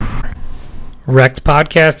Wrecked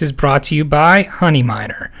Podcast is brought to you by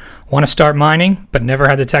Honeyminer. Want to start mining, but never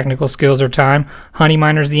had the technical skills or time?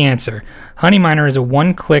 Honeyminer is the answer. Honeyminer is a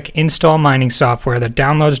one-click install mining software that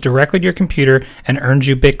downloads directly to your computer and earns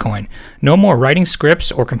you Bitcoin. No more writing scripts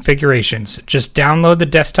or configurations. Just download the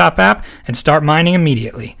desktop app and start mining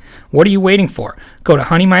immediately. What are you waiting for? Go to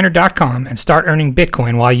honeyminer.com and start earning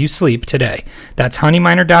Bitcoin while you sleep today. That's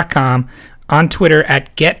honeyminer.com, on Twitter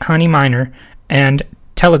at GetHoneyMiner, and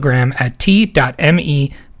Telegram at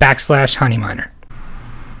t.me/honeyminer.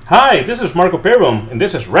 Hi, this is Marco Peerboom, and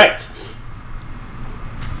this is Wrecked.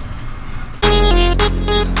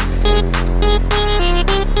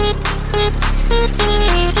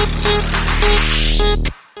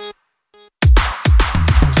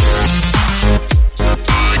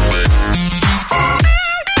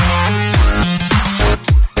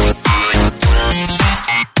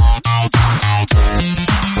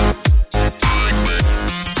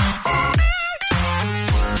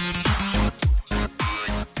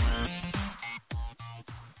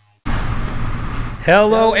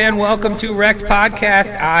 Hello and welcome to Wrecked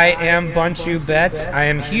Podcast. I am Bunchu Betts. I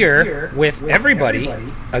am here with everybody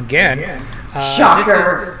again.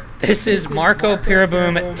 Shocker! This is Marco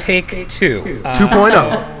Peerboom Take 2.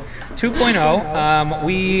 2.0. 2.0.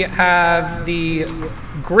 We have the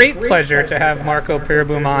great pleasure to have Marco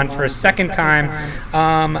Peerboom on for a second time.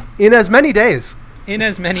 In as many days.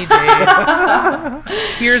 Here's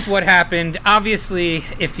what happened. Obviously,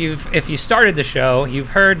 if you started the show,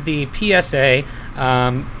 you've heard the PSA.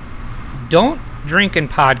 Don't drink and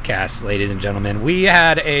podcast, ladies and gentlemen. We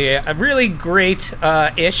had a really great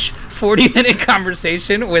ish 40-minute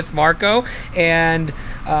conversation with Marco, and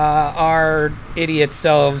our idiot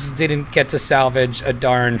selves didn't get to salvage a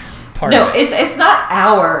darn part. No, it's not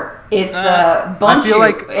our. It's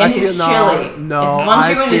Bunchu and his chili. No, it's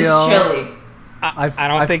Bunchu and his chili. I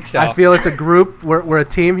don't think so. I feel it's a group. We're a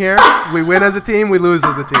team here. We win as a team. We lose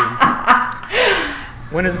as a team.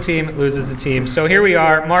 Win as a team, lose as a team. So here we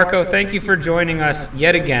are. Marco, thank you for joining us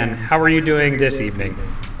yet again. How are you doing this evening?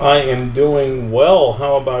 I am doing well.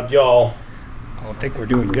 How about y'all? I think we're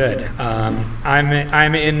doing good.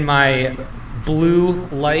 I'm in my blue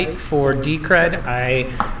light for Decred.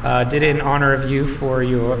 I did it in honor of you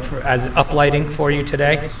as uplighting for you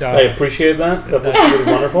today. So I appreciate that. That was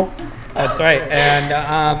really wonderful. That's right,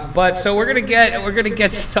 and so we're gonna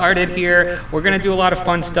get started here. We're gonna do a lot of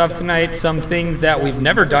fun stuff tonight, some things that we've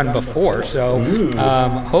never done before. So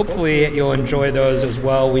hopefully you'll enjoy those as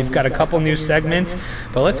well. We've got a couple new segments,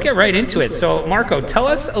 but let's get right into it. So Marco, tell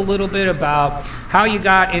us a little bit about how you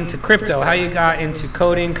got into crypto, how you got into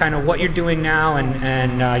coding, kind of what you're doing now,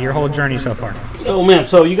 and your whole journey so far. Oh man,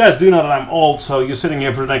 so you guys do know that I'm old, so you're sitting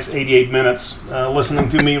here for the next 88 minutes listening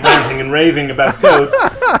to me ranting and raving about code.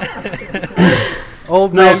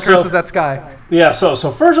 Old man curses at sky. Yeah, so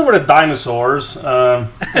first over the dinosaurs, and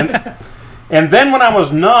then when I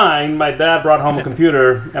was 9, my dad brought home a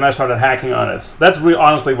computer and I started hacking on it. That's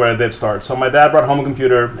honestly where it did start. So my dad brought home a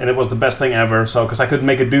computer and it was the best thing ever. So because I could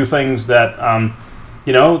make it do things that,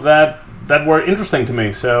 that were interesting to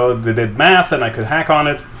me. So they did math and I could hack on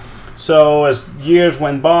it. So as years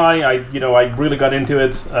went by, I really got into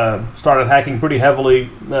it, started hacking pretty heavily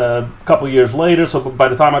a couple of years later. So by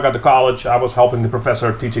the time I got to college, I was helping the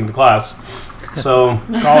professor teaching the class. So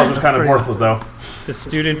college was kind of worthless though. The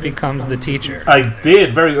student becomes the teacher. I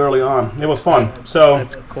did very early on. It was fun. So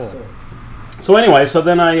that's cool. So anyway, so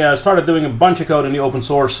then I started doing a bunch of code in the open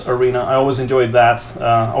source arena. I always enjoyed that.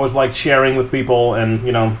 I always liked sharing with people and,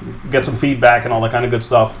 get some feedback and all that kind of good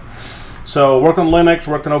stuff. So worked on Linux,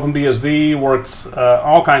 worked on OpenBSD, worked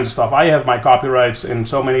all kinds of stuff. I have my copyrights in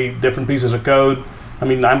so many different pieces of code. I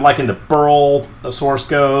mean, I'm like into Perl, source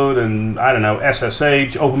code, and I don't know,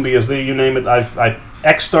 SSH, OpenBSD, you name it. I've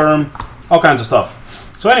Xterm, all kinds of stuff.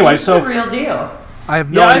 So anyway, it's the real deal. I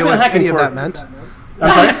have no idea what any of that meant.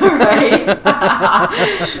 I'm sorry? Right.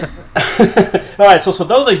 All right, so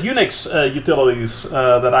those are Unix utilities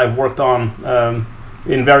that I've worked on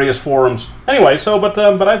in various forums. Anyway,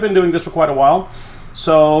 but I've been doing this for quite a while.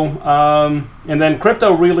 So, and then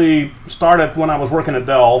crypto really started when I was working at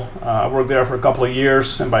Dell. I worked there for a couple of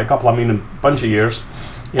years, and by a couple I mean a bunch of years.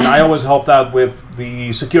 And I always helped out with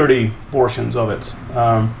the security portions of it.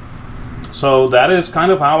 So that is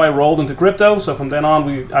kind of how I rolled into crypto. So from then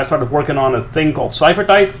on, I started working on a thing called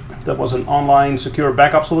CipherTight. That was an online secure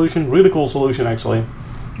backup solution. Really cool solution, actually.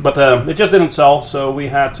 But it just didn't sell, so we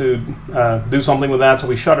had to do something with that. So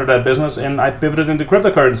we shuttered that business, and I pivoted into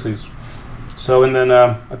cryptocurrencies. So, and then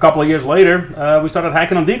a couple of years later, we started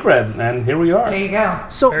hacking on Decred, and here we are. There you go.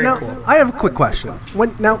 So Very now, cool. I have a quick question.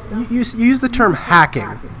 You use the term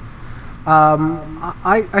hacking.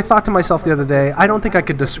 I thought to myself the other day, I don't think I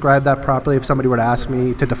could describe that properly if somebody were to ask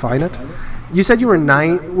me to define it. You said you were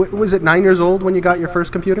was it 9 years old when you got your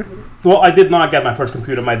first computer? Well, I did not get my first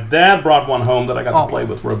computer. My dad brought one home that I got to play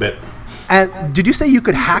with for a bit. And did you say you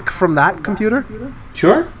could hack from that computer?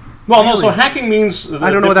 Sure. Well, no, so hacking means...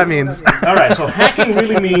 I don't know what that means. All right, so hacking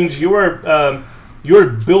really means you're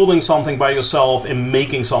building something by yourself and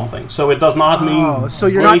making something. So it does not mean so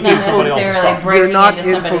you're not somebody else's stuff. Breaking into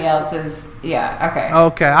somebody else's... Yeah, okay.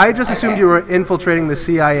 Okay, I just assumed you were infiltrating the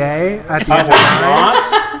CIA at the I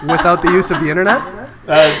was not without the use of the internet.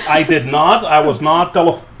 I did not. I was not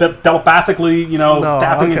telepathically,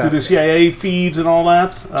 tapping into the CIA feeds and all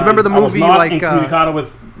that. Do you remember the movie I was not incommunicado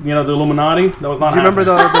with, the Illuminati? That was not. Do you remember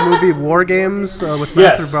the movie War Games with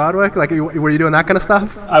Matthew Broderick? Like, were you doing that kind of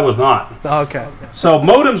stuff? I was not. Okay. So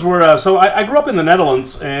modems were. So I grew up in the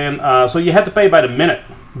Netherlands, and so you had to pay by the minute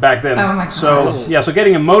back then. Oh my God. So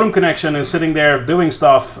getting a modem connection and sitting there doing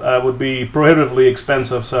stuff would be prohibitively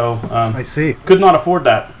expensive. So I see. Could not afford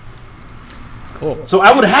that. Cool. So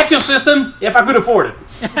I would hack your system if I could afford it.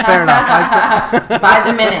 Fair enough. By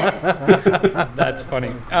the minute. That's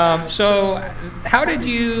funny. So how did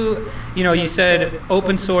you said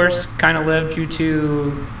open source kind of led you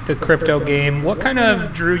to the crypto game. What kind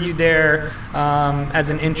of drew you there as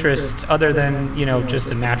an interest other than, just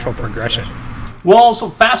a natural progression? Well, so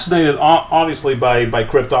fascinated, obviously, by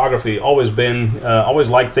cryptography. Always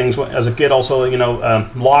liked things as a kid. Also,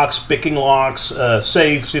 locks, picking locks,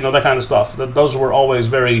 safes, that kind of stuff. Those were always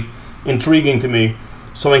very intriguing to me.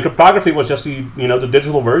 So, cryptography was just the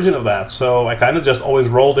digital version of that. So I kind of just always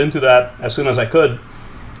rolled into that as soon as I could.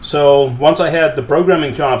 So once I had the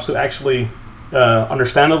programming chops to actually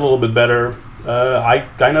understand it a little bit better, I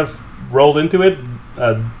kind of rolled into it,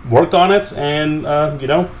 worked on it, and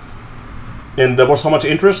And there was so much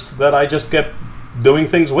interest that I just kept doing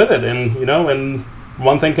things with it, and and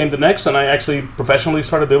one thing came to the next, and I actually professionally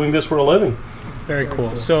started doing this for a living. Very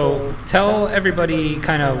cool. So tell everybody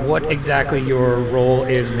kind of what exactly your role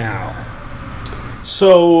is now.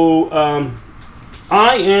 So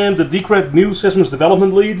I am the Decred New Systems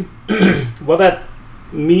Development Lead. What that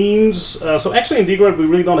means, so actually in Decred we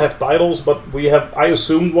really don't have titles, but I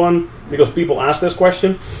assumed one because people ask this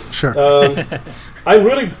question. Sure. I'm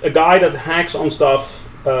really a guy that hacks on stuff,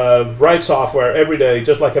 writes software every day,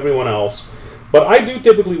 just like everyone else. But I do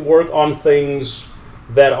typically work on things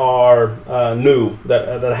that are new,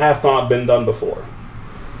 that have not been done before.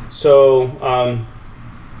 So,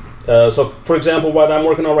 for example, what I'm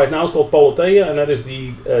working on right now is called Politeia, and that is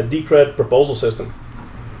the Decred proposal system.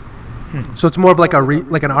 So it's more of like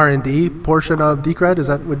an R&D portion of Decred? Is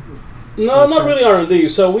that what? No, not really R&D.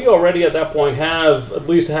 So we already at that point have at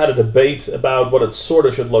least had a debate about what it sort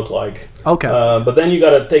of should look like. Okay. But then you got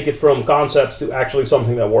to take it from concepts to actually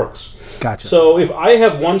something that works. Gotcha. So if I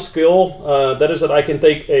have one skill, that is that I can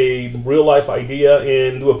take a real life idea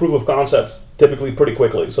and do a proof of concept typically pretty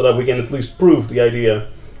quickly, so that we can at least prove the idea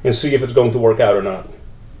and see if it's going to work out or not.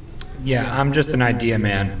 Yeah, I'm just an idea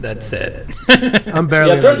man. That's it. I'm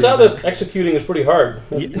barely. Yeah, it turns out that executing is pretty hard.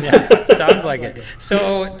 Yeah, sounds like it.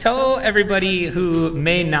 So tell everybody who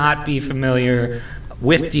may not be familiar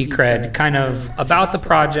with Decred kind of about the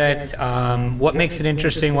project, what makes it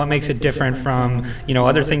interesting, what makes it different from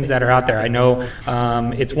other things that are out there. I know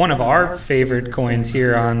it's one of our favorite coins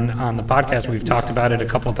here on the podcast. We've talked about it a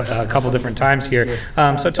couple different times here.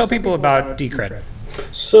 So tell people about Decred.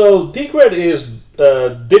 So Decred is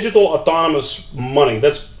digital autonomous money.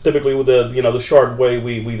 That's typically the short way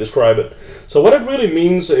we describe it. So what it really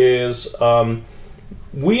means is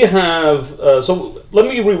we have. So let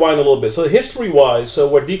me rewind a little bit. So history-wise, so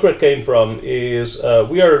where Decred came from is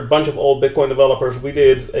we are a bunch of old Bitcoin developers. We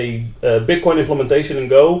did a Bitcoin implementation in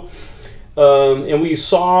Go, and we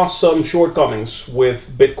saw some shortcomings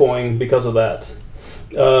with Bitcoin because of that.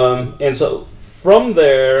 And so from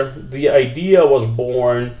there, the idea was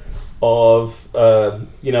born of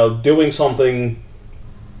doing something,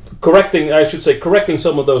 correcting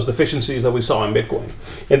some of those deficiencies that we saw in Bitcoin.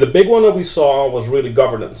 And the big one that we saw was really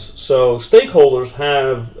governance. So stakeholders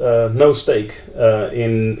have no stake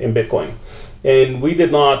in Bitcoin, and we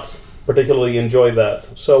did not particularly enjoy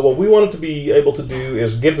that. So what we wanted to be able to do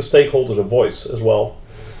is give the stakeholders a voice as well.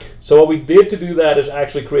 So what we did to do that is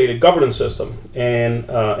actually create a governance system, and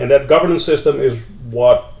that governance system is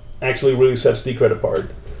what actually really sets Decred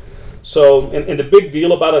apart. So, and the big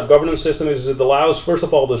deal about a governance system is it allows, first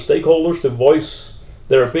of all, the stakeholders to voice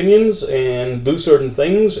their opinions and do certain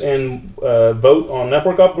things and vote on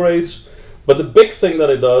network upgrades. But the big thing that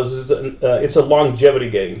it does is it's a longevity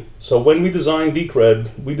game. So when we designed Decred,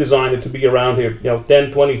 we designed it to be around here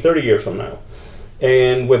 10, 20, 30 years from now.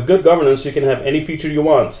 And with good governance, you can have any feature you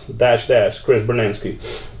want. -- Chris Bernansky.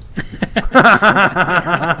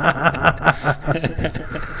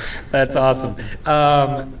 That's awesome.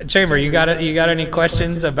 Chamber, you got any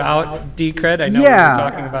questions about Decred? I know we were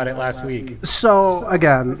talking about it last week. So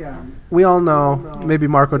again, we all know, maybe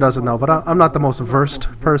Marco doesn't know, but I'm not the most versed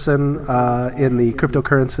person in the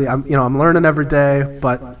cryptocurrency. I'm learning every day,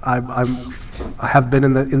 but I have been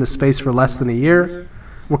in the space for less than a year.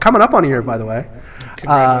 We're coming up on a year, by the way.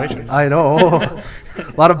 Congratulations. I know.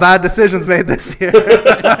 A lot of bad decisions made this year.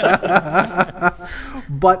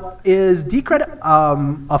 But is Decred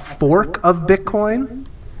a fork of Bitcoin?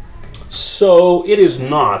 So it is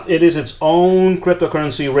not. It is its own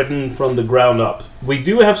cryptocurrency written from the ground up. We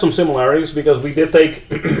do have some similarities because we did take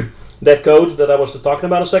that code that I was talking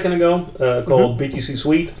about a second ago, called BTC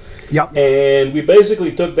Suite. Yep. And we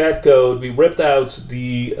basically took that code, we ripped out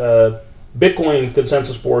the Bitcoin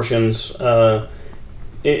consensus portions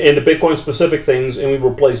in the Bitcoin specific things, and we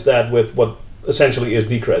replaced that with what essentially is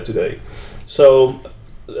Decred today. So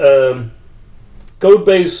code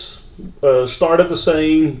base started the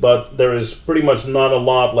same, but there is pretty much not a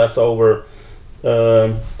lot left over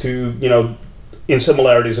in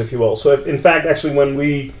similarities, if you will. So in fact, actually, when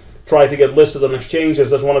we try to get listed on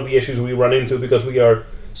exchanges, that's one of the issues we run into because we are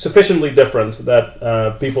sufficiently different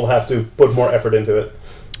that people have to put more effort into it.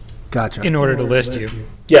 Gotcha. In order to list you.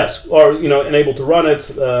 Yes, or enable to run it.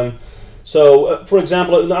 For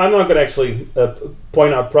example, I'm not going to actually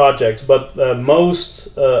point out projects, but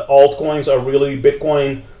most altcoins are really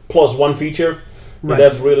Bitcoin plus one feature. Right. And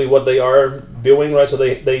that's really what they are doing, right? So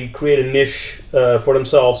they create a niche for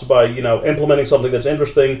themselves by implementing something that's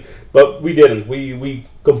interesting, but we didn't. We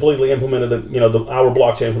completely implemented our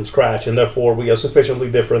blockchain from scratch, and therefore we are sufficiently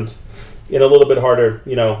different. A little bit harder,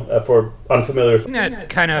 for unfamiliar. The thing that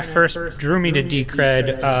kind of first drew me to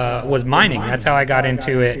Decred was mining. That's how I got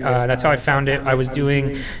into it. That's how I found it. I was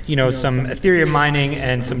doing, some Ethereum mining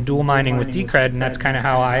and some dual mining with Decred, and that's kind of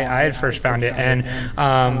how I had first found it. And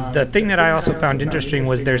the thing that I also found interesting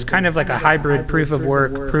was there's kind of like a hybrid proof of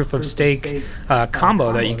work, proof of stake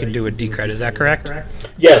combo that you can do with Decred. Is that correct?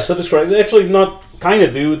 Yes, that is correct. Actually, not kind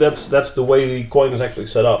of do. That's the way the coin is actually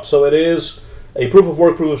set up. So it is a proof of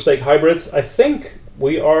work, proof of stake hybrid. I think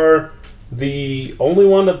we are the only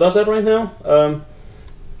one that does that right now.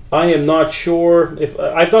 I am not sure if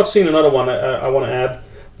I've not seen another one. I want to add,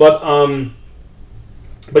 but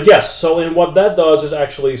yes. So and what that does is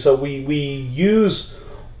actually we use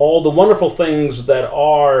all the wonderful things that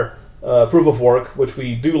are proof of work, which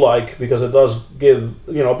we do like because it does give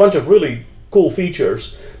a bunch of really cool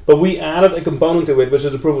features. But we added a component to it, which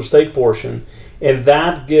is the proof of stake portion. And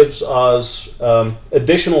that gives us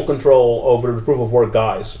additional control over the proof of work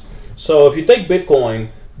guys. So if you take Bitcoin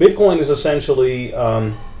is essentially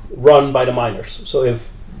run by the miners. So it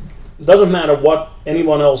doesn't matter what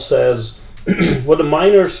anyone else says, what the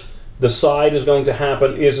miners decide is going to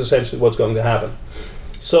happen is essentially what's going to happen.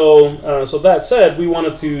 So that said, we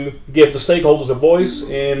wanted to give the stakeholders a voice,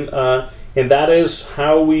 and that is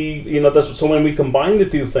how we, so when we combine the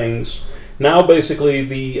two things, now basically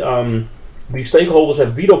the stakeholders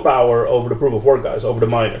have veto power over the proof of work guys, over the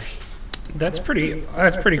miners. That's pretty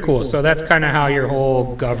cool. So that's kind of how your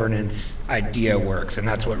whole governance idea works, and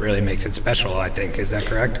that's what really makes it special, I think. Is that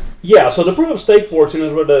correct? Yeah, so the proof of stake portion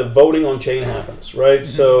is where the voting on chain happens, right?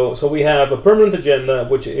 Mm-hmm. So we have a permanent agenda,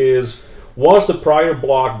 which was the prior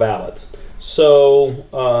block valid? So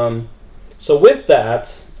with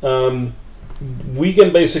that, we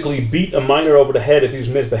can basically beat a miner over the head if he's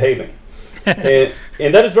misbehaving. and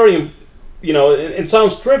that is very it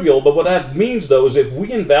sounds trivial, but what that means, though, is if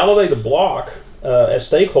we invalidate a block as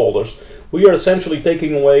stakeholders, we are essentially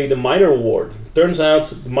taking away the miner reward. Turns out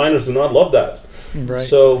the miners do not love that. Right.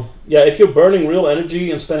 So, yeah, if you're burning real energy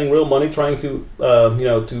and spending real money trying to,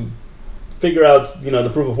 to figure out, the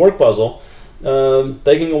proof of work puzzle,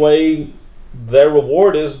 taking away their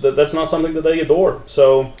reward that's not something that they adore.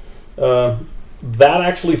 So, that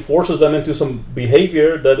actually forces them into some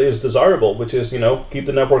behavior that is desirable, which is, keep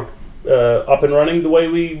the network up and running the way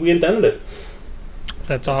we intended it.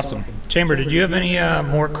 That's awesome. Chamber, did you have any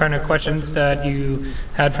more kind of questions that you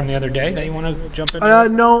had from the other day that you want to jump into?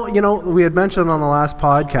 No, we had mentioned on the last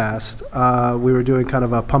podcast we were doing kind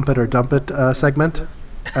of a pump it or dump it segment,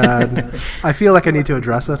 and I feel like I need to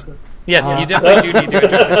address it. Yes, you definitely do need to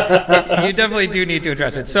address it. You definitely do need to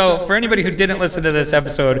address it. So, for anybody who didn't listen to this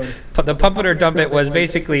episode, the Pump It or Dump It was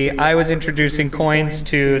basically I was introducing coins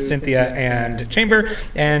to Cynthia and Chamber,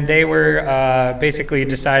 and they were basically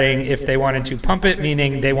deciding if they wanted to pump it,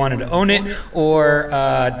 meaning they wanted to own it, or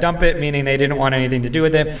dump it, meaning they didn't want anything to do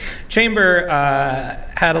with it. Chamber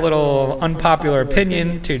had a little unpopular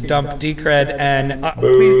opinion to dump Decred, and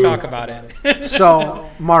please talk about it. So,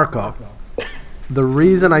 Marco, the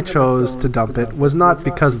reason I chose to dump it was not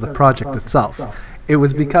because of the project itself. It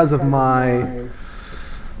was because of my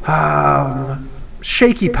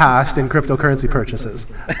shaky past in cryptocurrency purchases.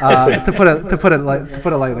 To put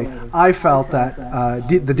it lightly, I felt that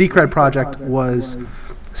the Decred project was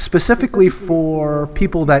specifically for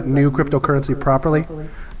people that knew cryptocurrency properly.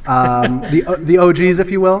 The OGs,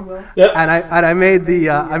 if you will. Yep. And I made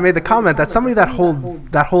the comment that somebody that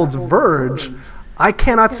holds Verge, I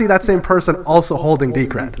cannot see that same person also holding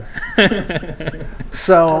Decred.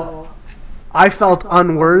 So I felt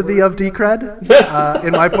unworthy of Decred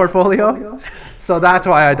in my portfolio. So that's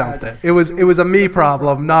why I dumped it. It was a me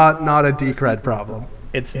problem, not a Decred problem.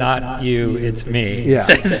 It's not you, it's me. Yeah.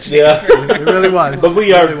 Yeah. It really was. But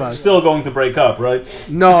we are still going to break up, right?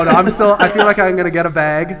 No, I feel like I'm gonna get a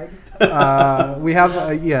bag. We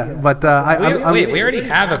have, we already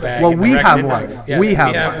have a bag. Well, in the we Rect have Index. one. Yes, We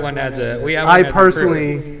have one as a. I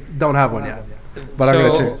personally don't have one yet, but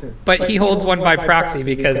I'm gonna check. But he holds one by proxy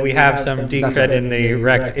because we have some Decred in the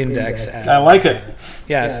Rect Index. I like it.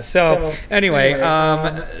 Yes. So anyway,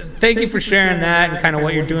 thank you for sharing that and kind of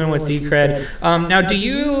what you're doing with Decred. Now,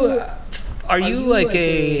 are you like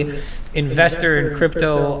a investor in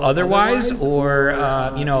crypto otherwise, or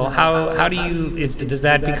how do you? Does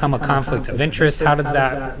that become a conflict of interest? How does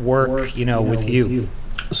that work? With you?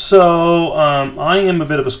 So I am a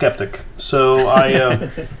bit of a skeptic. So I.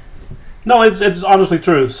 No, it's honestly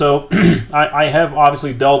true. So I have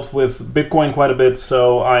obviously dealt with Bitcoin quite a bit.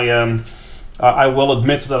 So I will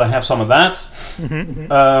admit that I have some of that.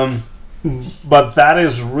 Mm-hmm. But that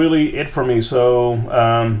is really it for me. So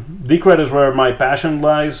Decred is where my passion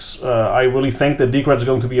lies. I really think that Decred is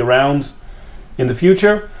going to be around in the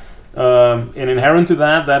future. And inherent to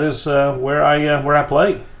that is where I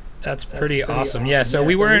play. That's pretty awesome. Yeah, so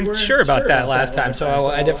we weren't sure about that last time.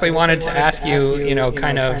 So I definitely wanted to ask you,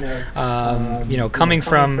 kind of, coming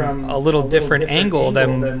from a little different angle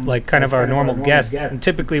than like kind of our normal guests. And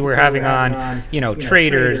typically we're having on,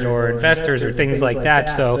 traders or investors or things like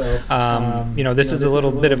that. So, this is a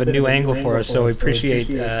little bit of a new angle for us. So we appreciate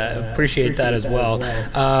that as well.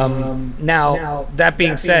 Now, that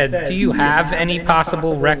being said, do you have any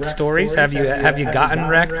possible wrecked stories? Have you gotten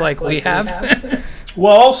wrecked like we have?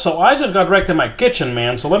 Well, so I just got wrecked in my kitchen,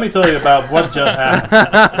 man. So let me tell you about what just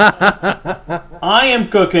happened. I am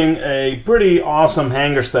cooking a pretty awesome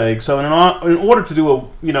hanger steak. So in order to do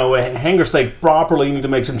a hanger steak properly, you need to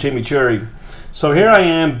make some chimichurri. So here I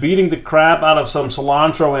am beating the crap out of some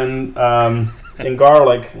cilantro and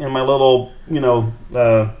garlic in my little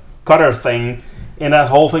cutter thing, and that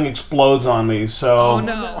whole thing explodes on me. So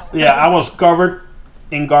yeah, I was covered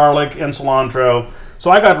in garlic and cilantro. So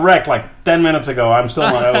I got wrecked like 10 minutes ago. I'm still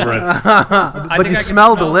not over it. But you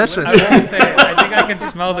smell delicious. I think I can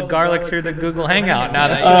smell the garlic through the Google Hangout now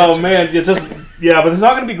that man, but it's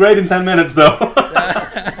not going to be great in 10 minutes though.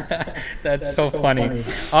 That's so funny.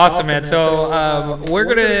 Awesome, man. So we're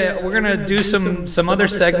gonna do some other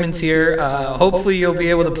segments here. Hopefully you'll be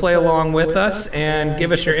able to play along with us and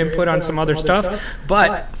give us your input on some other stuff.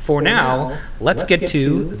 But for now, let's get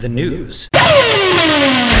to the news.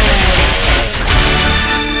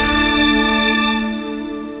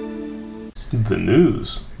 The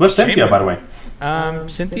news. What's Cynthia, by the way?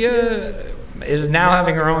 Cynthia is now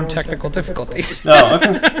having her own technical difficulties. Oh,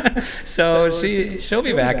 okay. So she'll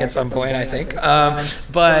be back at some point, I think.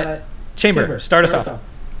 But Chamber, start us off.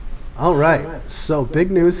 All right. So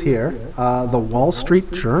big news here. The Wall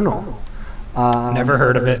Street Journal. Never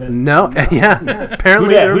heard of it. No. Yeah.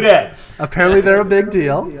 Apparently, Who dat? Apparently they're a big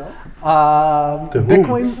deal.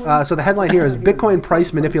 Bitcoin. So the headline here is Bitcoin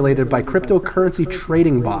price manipulated by cryptocurrency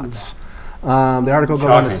trading bots. The article goes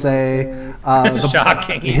on to say,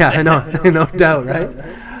 shocking. Yeah, I know, no doubt, right?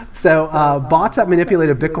 So bots that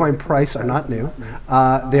manipulated Bitcoin price are not new.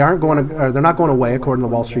 They're not going away, according to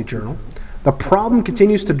the Wall Street Journal. The problem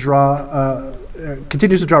continues to draw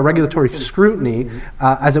regulatory scrutiny,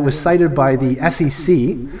 as it was cited by the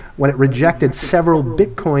SEC when it rejected several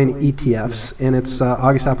Bitcoin ETFs in its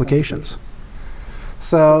August applications.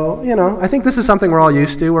 So, I think this is something we're all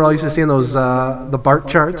used to. We're all used to seeing those the BART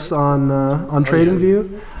charts on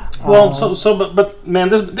TradingView. Well, but man,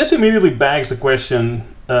 this immediately begs the question: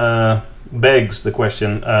 begs the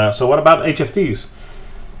question, so what about HFTs?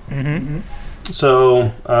 Mm-hmm.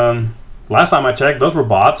 So last time I checked, those were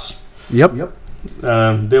bots. Yep.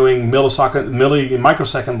 Doing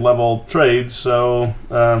microsecond level trades. So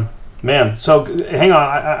man, so hang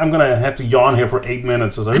on, I'm gonna have to yawn here for 8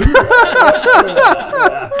 minutes.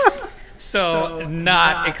 So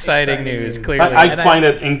not exciting news. Clearly, I find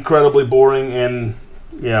it incredibly boring, and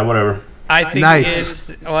yeah, whatever. I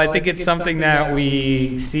think it's something that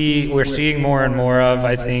we're seeing more and more of.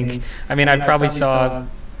 I probably saw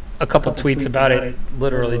a couple tweets about it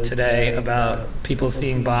literally today about people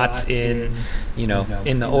seeing bots in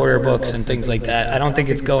the order books and things like that. I don't think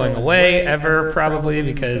it's going away ever, probably,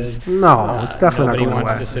 because it's definitely nobody not going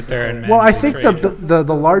wants away. to sit there and I think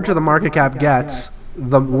the larger the market cap gets,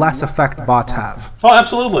 the less effect bots have. Oh,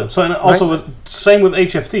 absolutely. So, and also, same with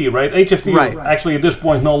HFT, right? HFT is actually at this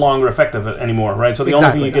point no longer effective anymore, right? So the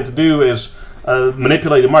only thing you get to do is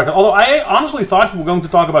manipulate the market. Although I honestly thought we were going to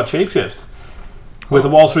talk about Shapeshift with the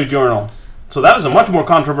Wall Street Journal. So that is a much more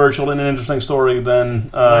controversial and an interesting story than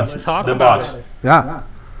Let's talk the about bots. it. Yeah.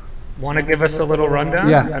 Want to give us a little rundown?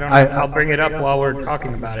 Yeah, I don't know. I'll bring it up while we're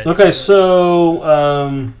talking about it. Okay,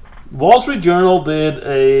 so Wall Street Journal did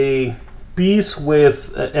a piece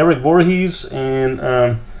with Eric Voorhees, and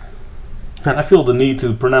I feel the need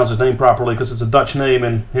to pronounce his name properly because it's a Dutch name,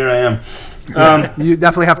 and here I am. You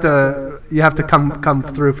definitely have to come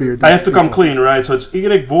through for your. I have to come clean, right? So it's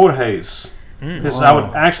Eric Voorhees. This is how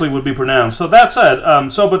it actually would be pronounced. So that said,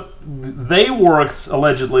 but they worked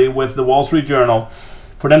allegedly with the Wall Street Journal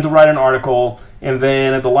for them to write an article, and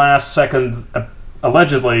then at the last second,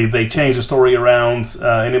 allegedly they changed the story around,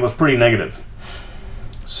 and it was pretty negative.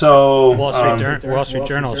 So Wall Street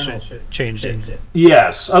Journal changed it.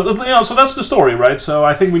 Yes, so that's the story, right? So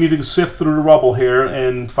I think we need to sift through the rubble here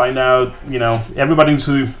and find out. Everybody needs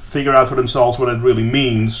to figure out for themselves what it really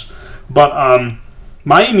means. But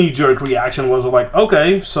my knee-jerk reaction was like,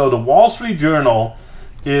 okay, so the Wall Street Journal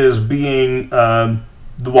is being the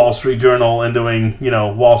Wall Street Journal and doing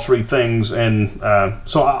Wall Street things, and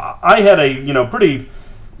so I had a pretty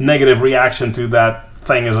negative reaction to that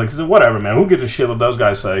thing. Is like, whatever, man, who gives a shit what those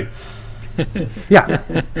guys say? Yeah,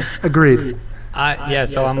 agreed.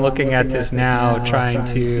 So I'm looking at this now, trying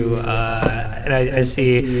to, and I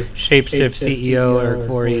see Shapeshift CEO Eric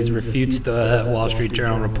Voorhees refutes the Wall Street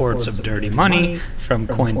Journal reports of dirty money from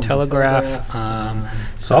Cointelegraph.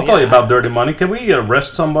 So I'll tell you about dirty money. Can we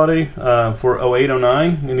arrest somebody for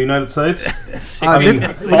 0809 in the United States? We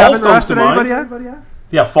haven't arrested anybody yet?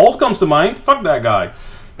 Yeah, Fault comes to mind. Fuck that guy.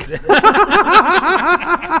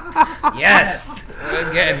 Yes.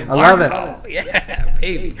 Again, I love it. Yeah,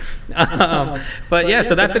 baby. But yeah,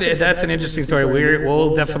 so that's an interesting story.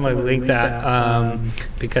 We'll definitely link that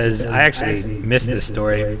because I actually missed this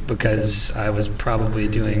story because I was probably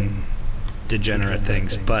doing degenerate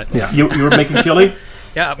things. But yeah, you were making chili.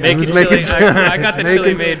 Yeah, making chili. I got the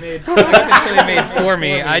chili made. I got the chili made for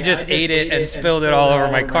me. I just ate it and spilled it all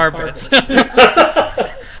over my carpets.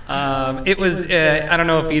 It was. I don't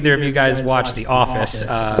know if either of you guys watched The Office,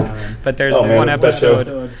 but there's one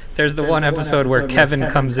episode. There's the one episode where Kevin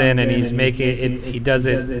comes in and he's making it. He does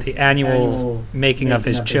it the annual making of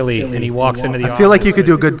his chili, and he walks into the office. I feel like you could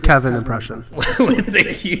do a good Kevin impression with the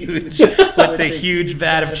huge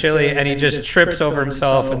vat of chili, and he just trips over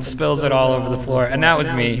himself and spills it all over the floor. And that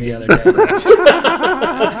was me the other day.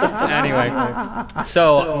 Anyway,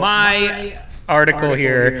 so my article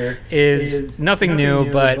here is nothing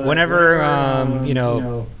new, but whenever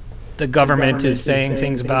the government is saying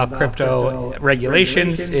things about crypto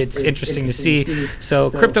regulations, it's interesting to see. So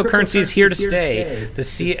cryptocurrency is here to stay, the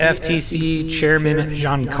CFTC chairman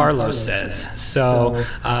Giancarlo says. So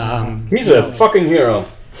he's a fucking hero.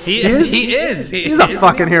 He is. He's a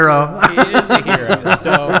fucking hero. He is a hero.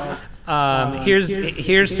 So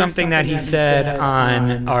here's something that he said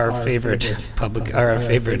on our favorite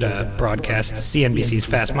broadcast, CNBC's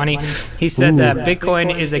Fast Money. He said that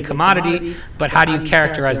Bitcoin is a commodity, but how do you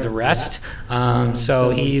characterize the rest? So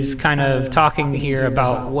he's kind of talking here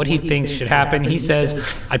about what he thinks should happen. He says,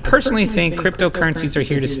 I personally think cryptocurrencies are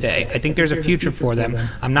here to stay. I think there's a future for them.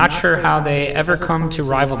 I'm not sure how they ever come to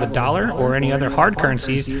rival the dollar or any other hard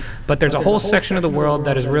currencies, but there's a whole section of the world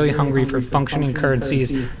that is really hungry for functioning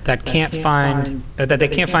currencies that they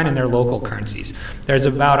can't find in their local currencies. There's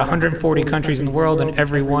about 140 countries in the world, and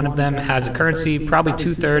every one of them has a currency. Probably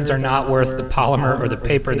 2/3 are not worth the polymer or the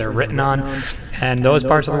paper they're written on, and those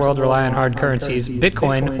parts of the world rely on hard currencies.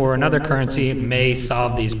 Bitcoin or another currency may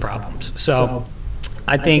solve these problems. So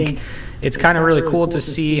I think it's kind of really cool to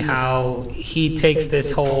see how he takes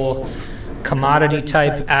this whole commodity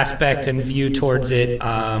type aspect and view towards it.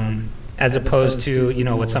 as opposed to,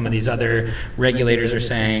 what some of these other regulators are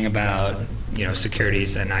saying about,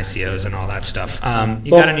 securities and ICOs and all that stuff.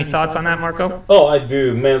 You got any thoughts on that, Marco? Oh, I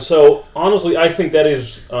do, man. So honestly, I think that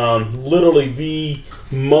is literally the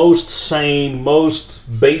most sane, most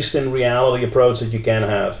based in reality approach that you can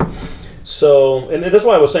have. So, and that's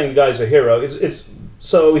why I was saying the guy's a hero.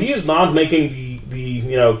 So he is not making the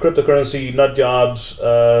cryptocurrency nut jobs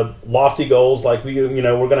lofty goals like we're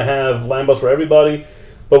going to have Lambos for everybody,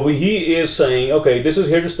 but he is saying, okay, this is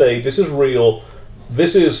here to stay. This is real.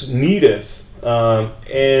 This is needed,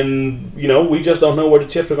 and we just don't know where the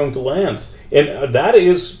chips are going to land. And that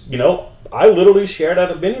is, I literally share that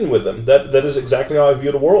opinion with them. That is exactly how I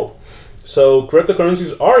view the world. So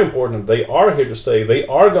cryptocurrencies are important. They are here to stay. They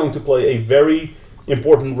are going to play a very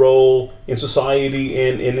important role in society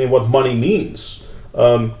and in what money means.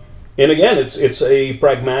 And again, it's a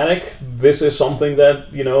pragmatic. This is something that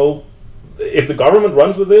if the government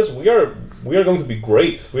runs with this, we are going to be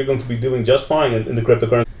great. We're going to be doing just fine in the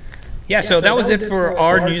cryptocurrency. Yeah, so that was it for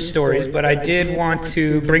our news stories, but I did want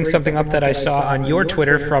to bring something up that I saw on your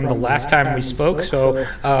Twitter from the last time we spoke. So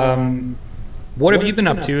what have you been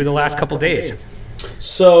up to the last couple days?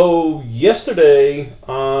 So yesterday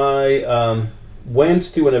I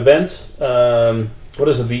went to an event. What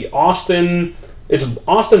is it? It's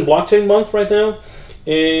Austin Blockchain Month right now,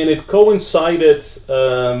 and it coincided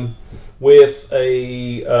with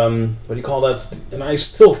a what do you call that? And I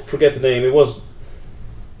still forget the name. It was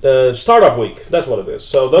Startup Week. That's what it is.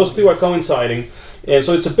 So those two are coinciding, and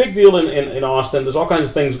so it's a big deal in Austin. There's all kinds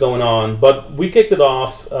of things going on, but we kicked it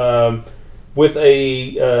off with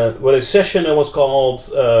a session that was called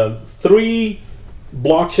 3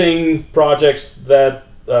 blockchain projects that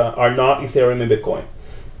are not Ethereum and Bitcoin.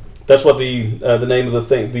 That's what the name of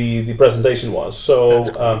the presentation was. So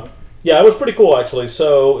cool. Yeah, it was pretty cool actually.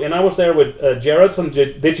 So, and I was there with Jared from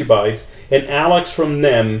Digibyte and Alex from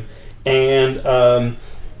NEM, and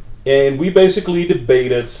we basically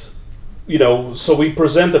debated. So we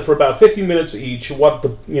presented for about 15 minutes each what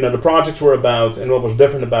the projects were about and what was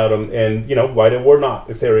different about them, and why they were not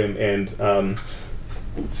Ethereum and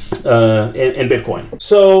Bitcoin.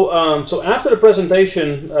 So after the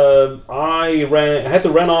presentation, I had to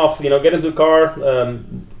run off, get into the car,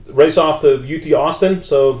 race off to UT Austin.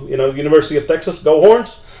 So University of Texas, go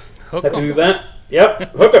Horns. Had to do that.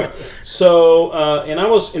 Yep, hook 'em. So and I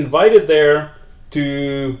was invited there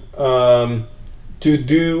to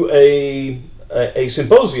do a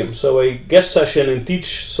symposium, so a guest session, and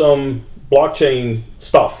teach some blockchain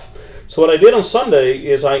stuff. So what I did on Sunday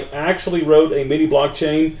is I actually wrote a mini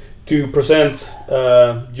blockchain to present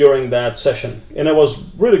during that session, and it was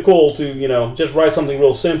really cool to just write something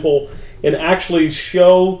real simple and actually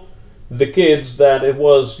show the kids that it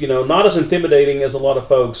was not as intimidating as a lot of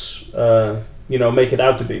folks make it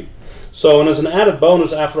out to be. So, and as an added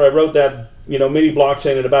bonus, after I wrote that mini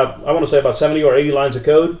blockchain in about 70 or 80 lines of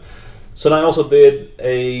code, so then I also did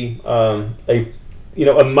a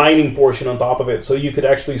mining portion on top of it, so you could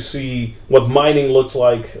actually see what mining looks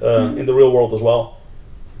like in the real world as well.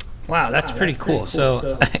 Wow, that's pretty cool.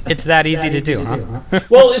 So it's that easy to do, huh?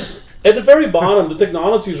 Well, it's at the very bottom. The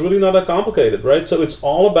technology is really not that complicated, right? So it's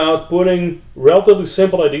all about putting relatively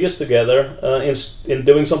simple ideas together in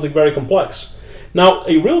doing something very complex. Now,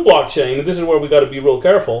 a real blockchain, and this is where we got to be real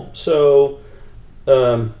careful. So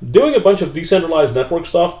doing a bunch of decentralized network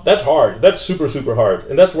stuff, that's hard. That's super, super hard.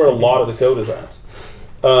 And that's where a lot of the code is at.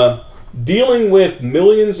 Dealing with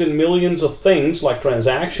millions and millions of things like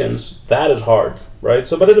transactions, that is hard, right?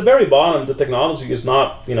 So, but at the very bottom, the technology is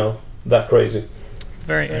not, that crazy.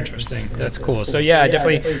 Very interesting. That's cool. So yeah,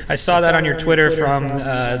 I saw that on your Twitter from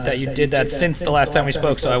that you did that since the last time we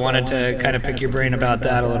spoke. So I wanted to kind of pick your brain about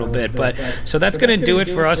that a little bit. But so that's going to do it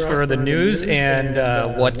for us for the news and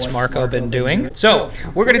what's Marco been doing. So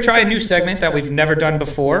we're going to try a new segment that we've never done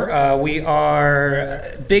before. We are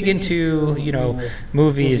big into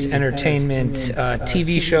movies, entertainment,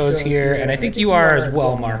 TV shows here, and I think you are as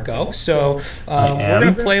well, Marco. So we're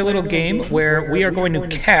going to play a little game where we are going to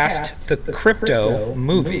cast the crypto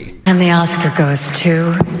movie. And the Oscar goes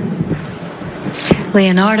to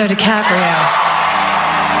Leonardo DiCaprio.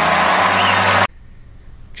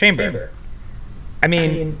 Chamber. I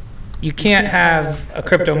mean, you can't have a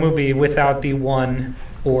crypto movie without the one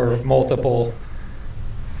or multiple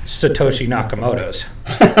Satoshi Nakamoto's.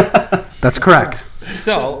 That's correct.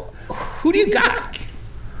 So, who do you got?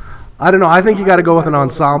 I don't know. I think you got to go with an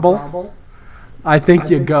ensemble. I think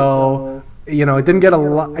you go. It didn't get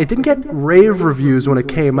it didn't get rave reviews when it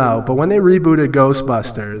came out, but when they rebooted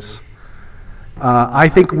Ghostbusters, I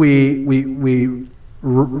think we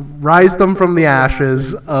rise them from the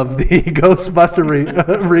ashes of the Ghostbuster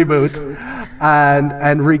reboot,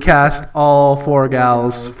 and recast all 4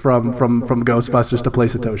 gals from Ghostbusters to play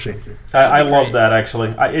Satoshi. I love that, actually.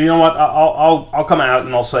 You know what? I'll come out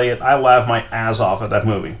and I'll say it. I laughed my ass off at that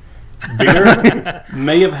movie. Beer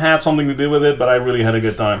may have had something to do with it, but I really had a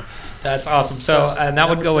good time. That's awesome. So, and that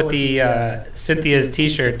would go with the Cynthia's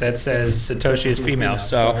T-shirt that says Satoshi is female.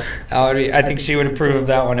 So, I think she would approve of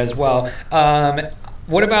that one as well.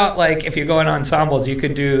 What about, like, if you're going ensembles, you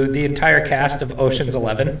could do the entire cast of Ocean's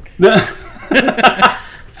 11.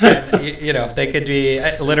 And, you know, they could be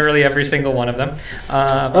literally every single one of them.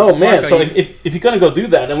 Oh man! Marco, so if you're gonna go do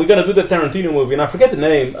that, then we're gonna do the Tarantino movie, and I forget the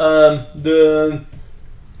name.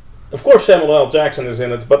 Of course, Samuel L. Jackson is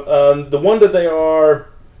in it, but the one that they are.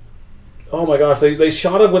 Oh my gosh! They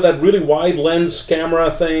shot it with that really wide lens camera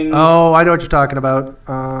thing. Oh, I know what you're talking about.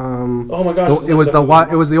 Oh my gosh! It was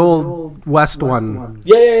the old West one.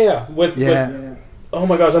 Yeah. With oh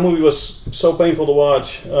my gosh, that movie was so painful to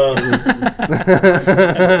watch. But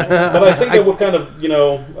I think that would kind of, you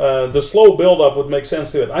know, the slow build up would make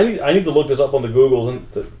sense to it. I need to look this up on the Googles, and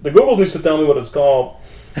the Google needs to tell me what it's called.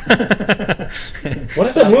 What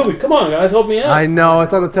is that movie? Come on, guys, help me out. I know,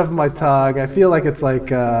 it's on the tip of my tongue. I feel like it's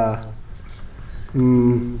like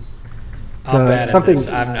I'll bet something.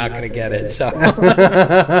 I'm not going to get it. So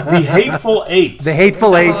The Hateful Eight. The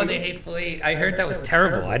Hateful Eight. Oh, The Hateful Eight. I heard that was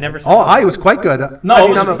terrible. I never saw it. Oh, it was quite good. No, it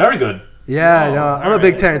was very good. Yeah, no, I'm a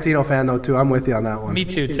big Tarantino fan, though, too. I'm with you on that one. Me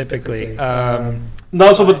too, typically.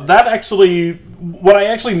 No, so but that actually, what I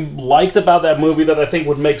actually liked about that movie that I think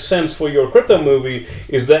would make sense for your crypto movie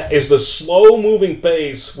is the slow-moving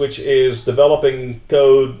pace, which is developing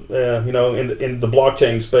code, you know, in the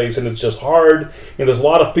blockchain space, and it's just hard, and there's a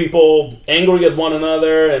lot of people angry at one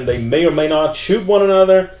another, and they may or may not shoot one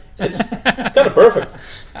another. It's kind of perfect.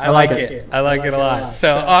 I like it. I like it a lot.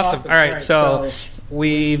 So awesome. All right, so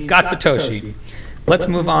we've got Satoshi. Let's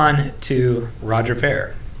move on to Roger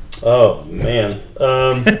Ver. Oh, man.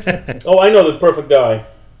 I know the perfect guy.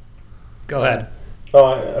 Go ahead. Oh,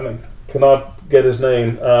 I cannot get his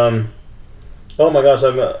name. Oh my gosh,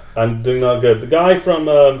 I'm doing not good. The guy from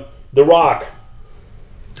The Rock.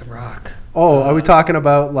 The Rock. Oh, are we talking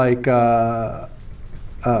about like? Oh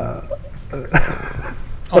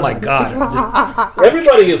my God!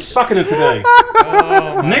 Everybody is sucking it today.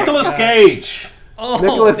 Oh, Nicolas Cage. Oh,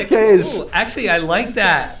 Nicolas Cage. Ooh, actually, I like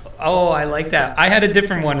that. Oh, I like that. I had a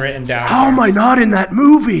different one written down. How am I not in that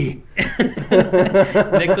movie?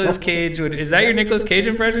 Nicolas Cage is that your Nicolas Cage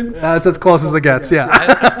impression? It's as close as it gets, yeah.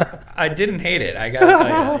 I didn't hate it, I gotta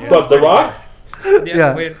tell you. What, The Rock?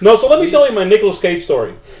 Yeah. No, so let me tell you my Nicolas Cage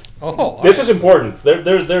story. Oh, this is important.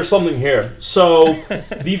 There's something here. So,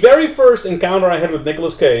 the very first encounter I had with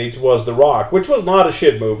Nicolas Cage was The Rock, which was not a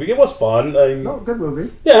shit movie. It was fun. Good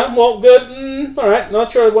movie. Yeah, well, good. All right,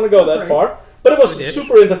 not sure I want to go that far. But it was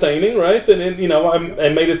super entertaining, right? And it, you know, I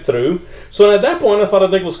made it through. So at that point, I thought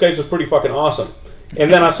that Nicolas Cage was pretty fucking awesome.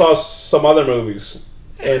 And then I saw some other movies,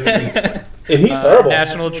 and he's terrible.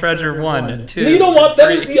 National Treasure 1, 2. You know what?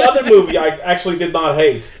 That is the other movie I actually did not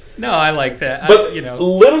hate. No, I like that. But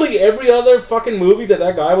literally every other fucking movie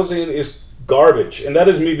that guy was in is garbage, and that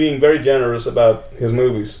is me being very generous about his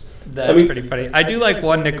movies. That's pretty funny. I do like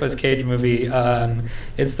one Nicolas Cage movie.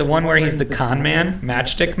 It's the one where he's the con man,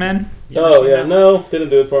 Matchstick Men. Oh, yeah. No, didn't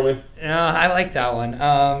do it for me. No, I like that one.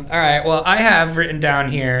 All right. Well, I have written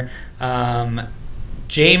down here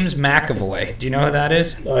James McAvoy. Do you know who that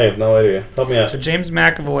is? I have no idea. Help me out. So James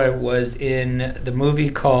McAvoy was in the movie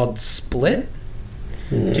called Split.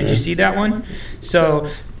 Did you see that one? So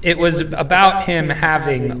it was about him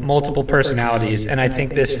having multiple personalities, and I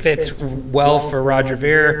think this fits well for Roger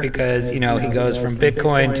Ver because, you know, he goes from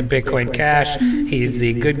Bitcoin to Bitcoin Cash. He's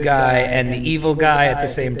the good guy and the evil guy at the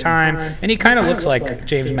same time, and he kind of looks like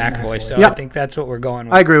James McAvoy, so I think that's what we're going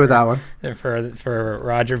with. I agree with that one. For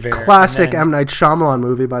Roger Ver. Classic M. Night Shyamalan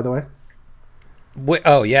movie, by the way.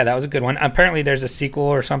 Oh yeah, that was a good one. Apparently there's a sequel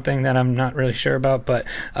or something that I'm not really sure about, but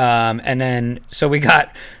and then so we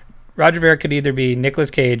got Roger Ver could either be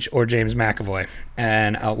Nicolas Cage or James McAvoy,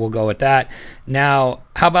 and we'll go with that. Now,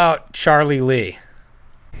 how about Charlie Lee?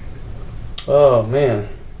 Oh man,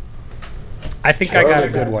 I think I got a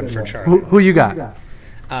good one for Charlie. Who you got?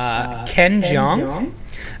 Ken Jeong.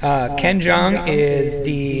 Ken Jeong is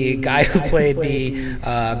the guy who played the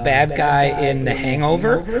bad guy in The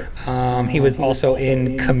Hangover. He was also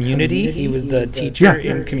in Community. He was the teacher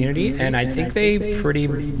in Community, and I think they pretty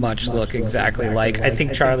much look exactly like. I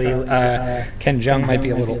think Ken Jeong might be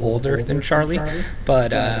a little older than Charlie,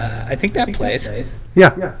 but I think that plays.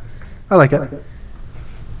 Yeah, I like it.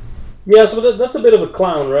 Yeah, so that's a bit of a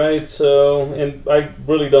clown, right? So, and I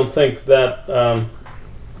really don't think that,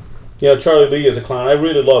 Charlie Lee is a clown. I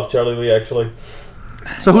really love Charlie Lee, actually.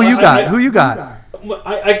 So who you got? Who you got?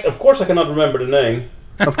 Of course, I cannot remember the name.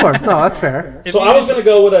 Of course, no, that's fair. So I was going to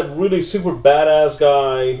go with that really super badass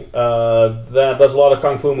guy that does a lot of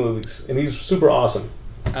kung fu movies, and he's super awesome.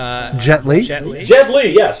 Jet Li? Jet Li? Jet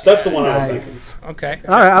Li, yes, that's the one I was thinking. Okay.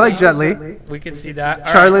 All right, I like Jet Li. We can see that.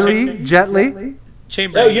 Charlie Lee, Jet Li.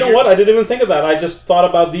 Chamber. Oh, you know what? I didn't even think of that. I just thought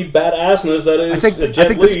about the badassness that is Jet Li. I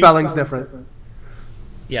think the spelling's different.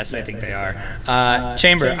 Yes, I think they are.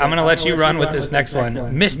 Chamber, I'm going to let you run with this next one.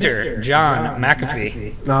 Mr. John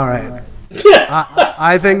McAfee. All right.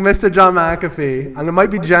 I think Mr. John McAfee, I might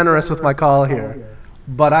be generous with my call here,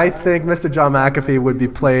 but I think Mr. John McAfee would be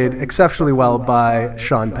played exceptionally well by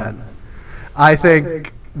Sean Penn. I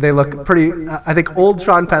think they look pretty, I think old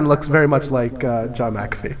Sean Penn looks very much like John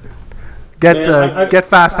McAfee. Get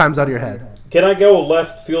Fast Times out of your head. Can I go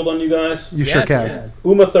left field on you guys? You sure can. Yes.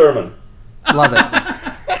 Uma Thurman. Love it.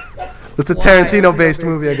 It's a Tarantino-based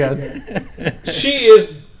movie again. She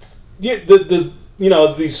is the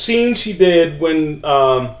scene she did when in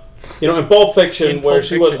Pulp Fiction where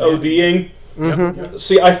she was ODing. Mm-hmm.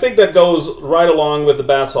 See, I think that goes right along with the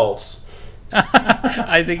bath salts.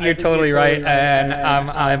 I think you're totally right, and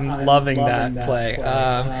I'm loving that play.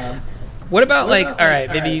 What about all right,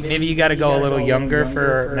 maybe you got to go a little younger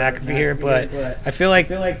for McAfee here, but I feel like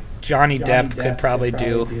Johnny Depp could probably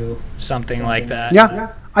do something like that.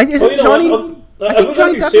 Yeah. I think Johnny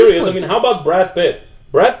Depp serious. I mean, how about Brad Pitt?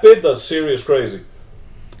 Brad Pitt does serious crazy.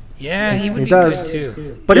 Yeah, he would be good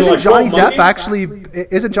too. But isn't Johnny Depp actually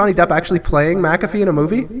playing McAfee in a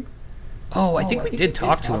movie? Oh, I think we did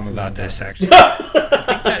talk to him about this actually.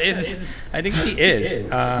 I think he is.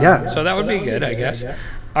 Yeah. So that would be good, I guess.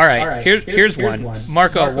 All right, here's one.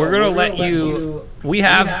 Marco, we're gonna let you. We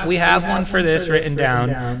have one for this written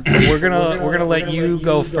down. We're gonna let you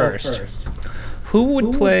go first. Who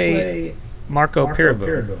would play Marco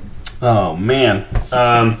Pirabu? Oh man,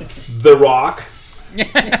 The Rock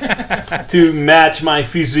to match my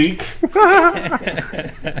physique.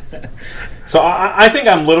 So I think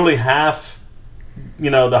I'm literally half,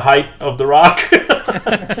 the height of The Rock.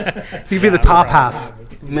 So you'd be the top half.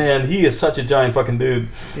 Man, he is such a giant fucking dude.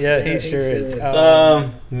 Yeah, he sure is.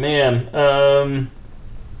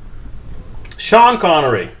 Sean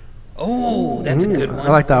Connery. Oh, that's a good one. I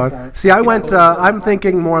like that one. See, I'm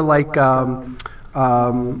thinking more like Leonardo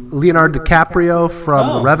DiCaprio from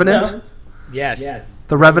The Revenant. Yeah. Yes.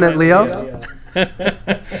 The Revenant Leo.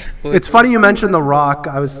 It's funny you mentioned The Rock.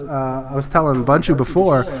 I was telling Bunchu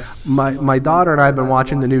before, my daughter and I have been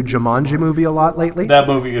watching the new Jumanji movie a lot lately. That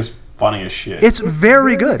movie is funny as shit. It's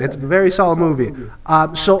very good. It's a very solid movie.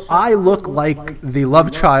 So I look like the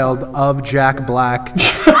love child of Jack Black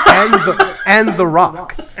and the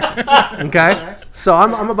Rock. Okay? So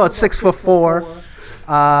I'm about 6'4",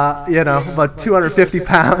 about 250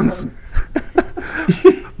 pounds.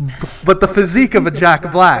 But the physique of a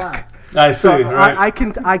Jack Black. I see. So right.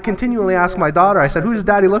 I continually ask my daughter, I said, who does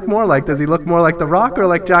Daddy look more like? Does he look more like The Rock or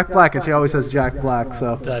like Jack Black? And she always says Jack Black.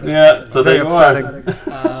 So so very upsetting.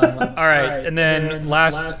 All right, and then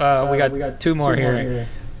last, we got two more here.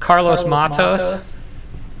 Carlos Matos.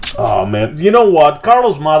 Oh man, you know what?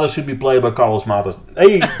 Carlos Matos should be played by Carlos Matos.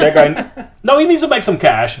 Hey, that guy. No, he needs to make some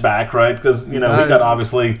cash back, right? Because he got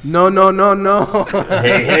obviously. No.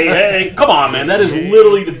 Hey! Come on, man! That is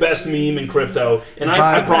literally the best meme in crypto, and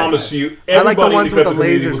I promise you, everybody in the crypto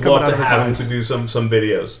community would love to have him to do some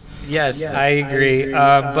videos. Yes, I agree.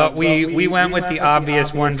 But we went with the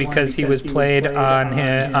obvious one because he was played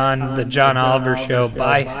on the John Oliver show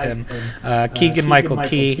by him, Keegan-Michael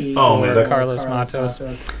Key for Carlos Matos.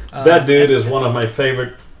 That dude is one of my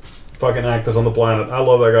favorite fucking actors on the planet. I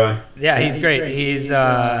love that guy. Yeah, he's great.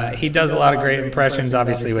 He does a lot of great impressions,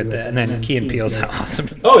 obviously, with it. And then Key and Peele's awesome.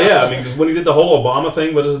 Oh yeah, I mean when he did the whole Obama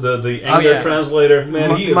thing, what is the anger translator?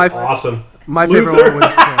 Man, he is awesome. My favorite one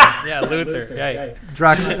was Luther. Yeah.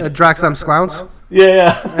 Drax them Clowns.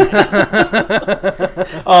 Yeah.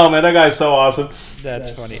 Oh man, that guy's so awesome.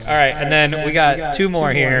 That's funny. All right, and then we got two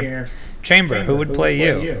more here. Chamber, who would play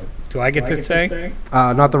you? Do I get to say?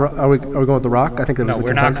 Not the. Are we going with The Rock? I think that was the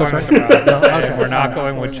we're not going with The Rock. We're not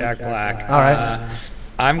going with Jack Black. All right.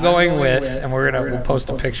 I'm going with, and we'll post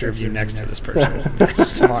a picture of you next to this person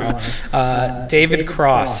tomorrow. David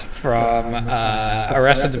Cross from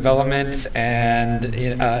Arrested Development,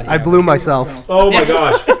 and I blew myself. Oh my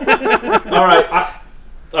gosh!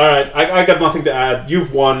 All right, I got nothing to add.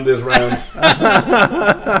 You've won this round.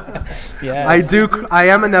 Yes. I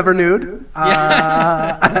am a never nude,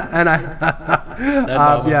 and That's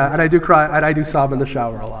awesome. Yeah, and I do cry, and I do sob in the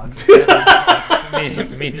shower a lot.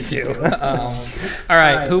 me too. All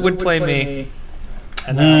right, who would play me?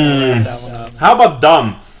 And then I'll wrap that one up. How about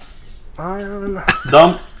Dumb?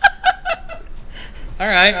 Dumb? All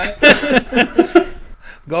right.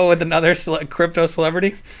 Go with another crypto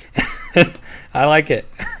celebrity. I like it.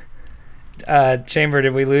 Chamber,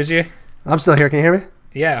 did we lose you? I'm still here. Can you hear me?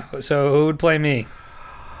 Yeah. So who would play me?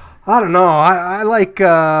 I don't know. I like.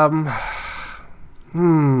 I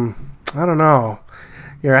don't know.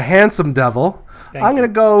 You're a handsome devil. I'm gonna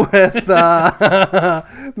go with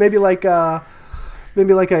maybe like a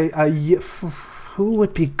who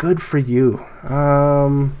would be good for you?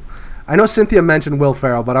 I know Cynthia mentioned Will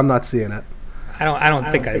Ferrell, but I'm not seeing it. I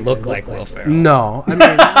don't think I look like Will Ferrell. No, I mean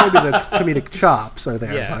maybe the comedic chops are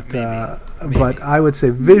there, Yeah, maybe. But I would say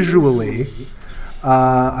visually,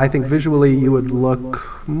 I think visually you would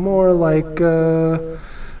look more like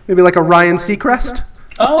maybe like a Ryan Seacrest.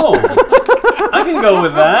 Oh, I can go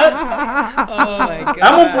with that. Oh my god!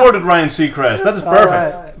 I'm on board with Ryan Seacrest. That's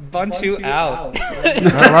perfect. Bunch you out.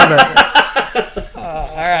 I love it.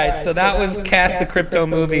 All right, so that was Cast the Crypto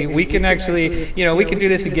Movie. We can actually, we can do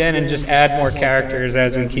this again and just add more characters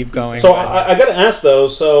as we keep going. So I got to ask though.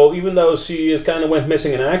 So even though she kind of went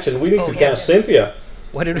missing in action, we need to cast Cynthia.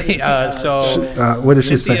 What did we? What did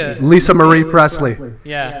she say? Lisa Marie Presley.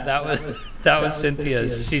 Yeah, that was Cynthia.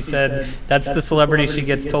 She said that's the celebrity she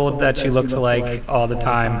gets told that she looks like all the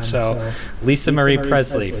time. So Lisa Marie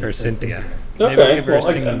Presley for Cynthia. Maybe we'll Okay, give her a well,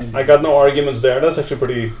 singing I got no arguments there. That's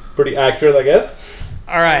actually pretty accurate, I guess.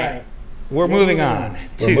 All right, we're moving on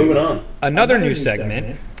to another new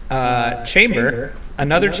segment, Chamber.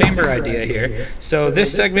 Another Chamber idea here. So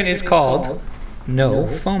this segment is called No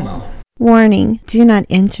FOMO. Warning, do not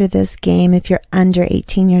enter this game if you're under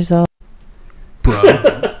 18 years old.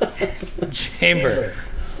 Chamber,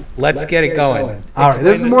 let's get it going. All right,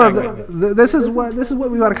 this is more of this is what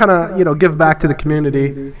we want to kind of give back to the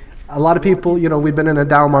community. A lot of people, we've been in a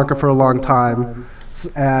down market for a long time,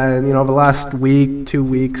 and over the last week, 2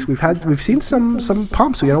 weeks, we've seen some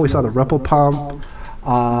pumps. We saw the Ripple pump.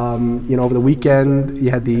 Over the weekend,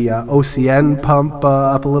 you had the OCN pump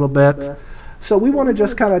up a little bit. So we want to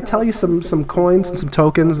just kind of tell you some coins and some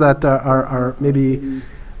tokens that are maybe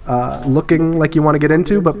looking like you want to get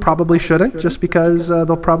into, but probably shouldn't, just because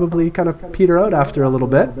they'll probably kind of peter out after a little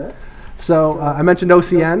bit. So I mentioned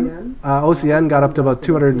OCN. OCN got up to about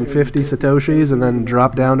 250 Satoshis and then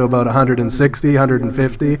dropped down to about 160,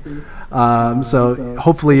 150. So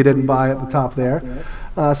hopefully you didn't buy at the top there.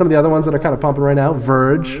 Some of the other ones that are kind of pumping right now,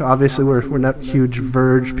 Verge. Obviously, we're not huge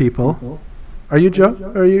Verge people. Are you, Joe?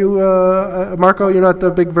 Are you, Marco? You're not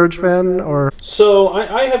a big Verge fan, or? So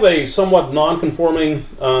I have a somewhat non-conforming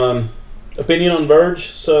opinion on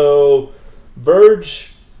Verge. So Verge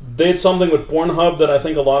did something with Pornhub that I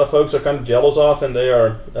think a lot of folks are kind of jealous of, and they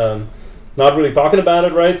are not really talking about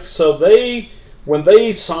it, right? So when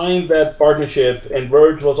they signed that partnership, and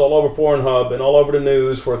Verge was all over Pornhub and all over the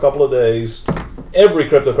news for a couple of days, every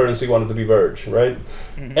cryptocurrency wanted to be Verge, right?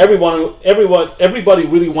 Mm-hmm. Everybody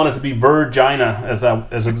really wanted to be Virgina, as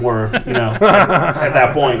it were, at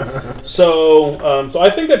that point. So I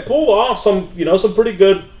think they pulled off some pretty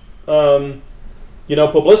good,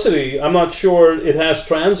 publicity. I'm not sure it has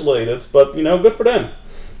translated, but good for them.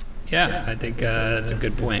 Yeah, I think that's a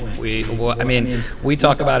good point. We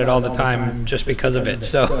talk about it all the time just because of it,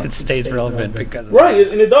 so it stays relevant because of right,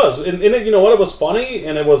 and it does. And it, it was funny,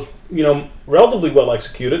 and it was relatively well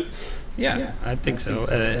executed. Yeah, I think so.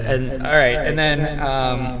 And all right, and then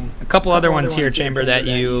a couple other ones here, Chamber, that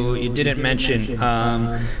you didn't mention,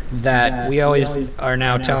 that we always are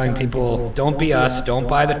now telling people, don't be us, don't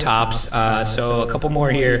buy the tops. So a couple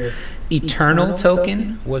more here. Eternal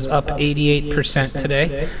token was up 88%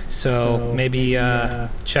 today, so maybe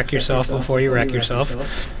check yourself before you wreck yourself.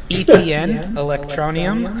 ETN,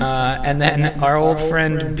 Electronium, and then our old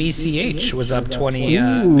friend BCH was up 20.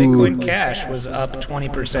 Bitcoin Cash was up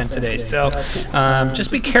 20% today. So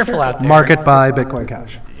just be careful out there. Market buy Bitcoin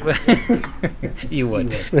Cash. You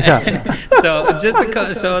would. Yeah.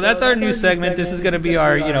 So that's our new segment. This is going to be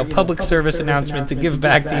our public service announcement to give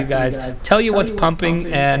back to you guys, tell you what's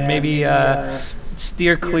pumping, and maybe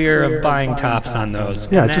steer clear of buying tops on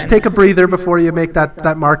those. Yeah, just take a breather before you make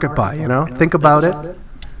that market buy. Think about it.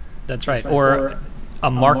 That's right, or a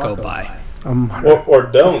Marco buy. Or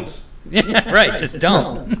don't. Yeah, right. Just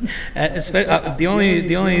don't. The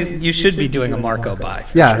only you should be doing a Marco buy.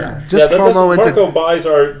 Yeah, sure. Just FOMO into Marco buys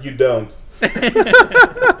are you don't.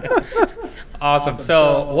 Awesome.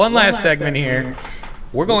 So one last segment here.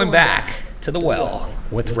 We're going back to the well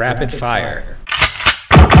with rapid fire.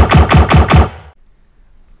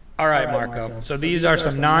 All right, Marco. So these are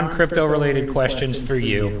some non-crypto related questions for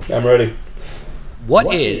you. I'm ready.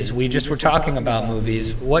 We just were talking about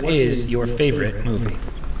movies. What is your favorite movie?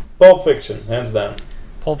 Pulp Fiction, hands down.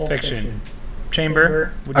 Pulp Fiction.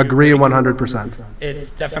 Chamber? Agree 100%.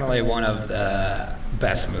 It's definitely one of the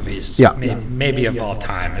best movies. Yeah. Maybe of all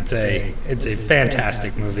time. It's a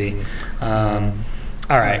fantastic movie. All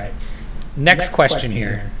right. Next question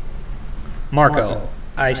here. Marco,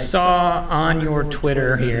 I saw on your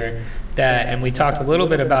Twitter here that, and we talked a little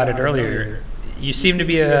bit about it earlier, you seem to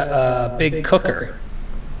be a big cooker.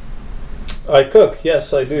 I cook,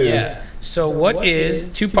 yes, I do. Yeah. So what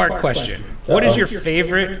is, two-part question, what is your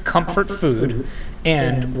favorite comfort food,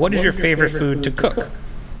 and what is your favorite food to cook?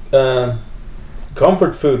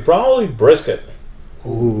 Comfort food, probably brisket.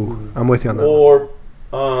 Ooh, I'm with you on that. Or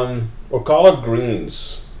collard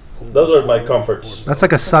greens. Those are my comforts. That's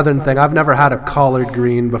like a southern thing. I've never had a collard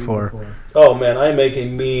green before. Oh man, I make a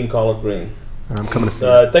mean collard green. I'm coming to see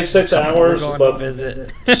it takes 6 hours, We're going but to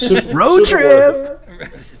visit. road trip.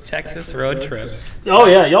 Texas road trip. Oh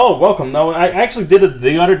yeah, y'all are welcome. No, I actually did it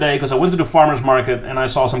the other day because I went to the farmer's market and I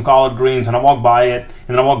saw some collard greens and I walked by it and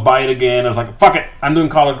then I walked by it again. I was like, fuck it, I'm doing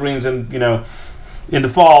collard greens in the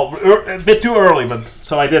fall, a bit too early, but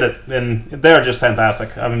so I did it and they're just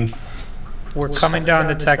fantastic. I mean, we're coming down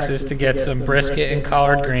to Texas to get some brisket and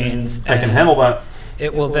collard greens. I can handle that.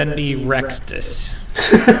 It will then be Rectus.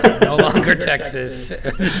 No longer Texas.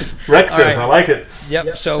 Rectus, Right. I like it.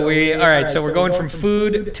 Yep. So we're going from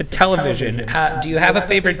food to television. Do you have a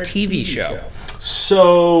favorite TV show?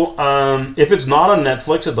 So if it's not on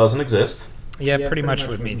Netflix, it doesn't exist. Yeah, pretty much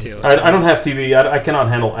with me too. I don't have TV. I cannot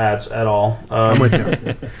handle ads at all. I'm with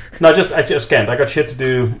you. No, I just can't. I got shit to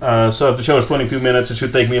do. So if the show is 22 minutes, it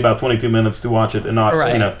should take me about 22 minutes to watch it, and not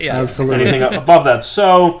anything above that.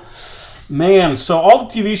 So, man, so all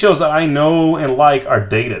the TV shows that I know and like are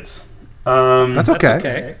dated. That's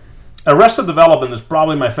okay. Arrested Development is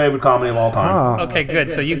probably my favorite comedy of all time. Oh. Okay,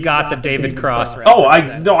 good. So you got the David Cross reference. Oh,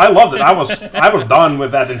 I loved it. I was done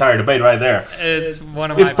with that entire debate right there. It's one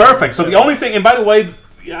of my It's perfect. So the only thing, and by the way,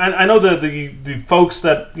 I know the folks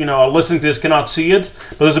that are listening to this cannot see it,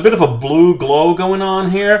 but there's a bit of a blue glow going on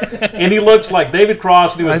here, and he looks like David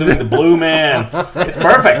Cross when he was doing the Blue Man. It's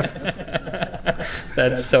perfect.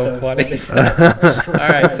 That's so funny. All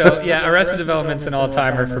right, so yeah, Arrested Development's an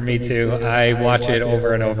all-timer for me too. I watch it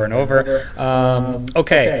over and over and over.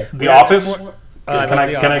 Okay, The Office. Can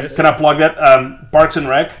I plug that? Parks and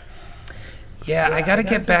Rec. Yeah, I got to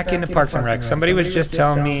get back into Parks and Rec. Somebody was just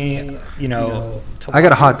telling me, I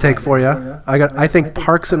got a hot take for you. I think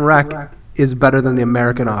Parks and Rec is better than the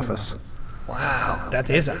American Office. Wow, that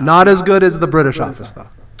is not as good as the British Office though.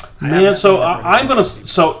 Man, so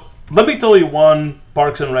let me tell you one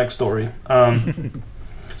Parks and Rec story.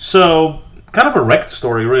 So kind of a wrecked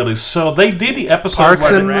story, really. So they did the episode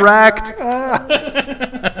Parks and Rec.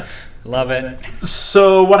 Love it.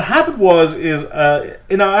 So what happened is I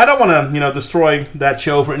don't want to destroy that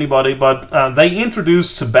show for anybody, but they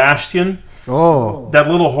introduced Sebastian, that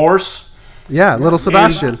little horse. Yeah, little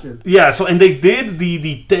Sebastian. And they did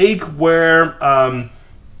the take where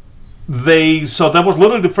that was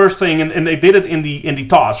literally the first thing, and they did it in the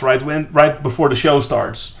toss right before the show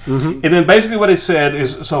starts. Mm-hmm. And then basically what they said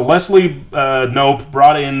is, so Leslie Knope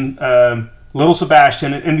brought in little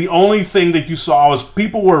Sebastian, and the only thing that you saw was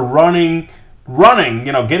people were running,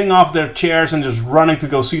 getting off their chairs and just running to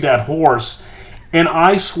go see that horse. And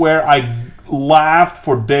I swear I laughed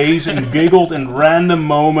for days and giggled in random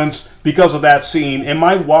moments because of that scene. And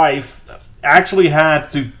my wife actually had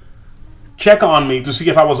to check on me to see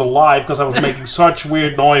if I was alive because I was making such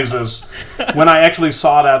weird noises when I actually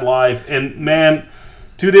saw that live. And man,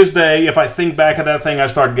 to this day, if I think back at that thing, I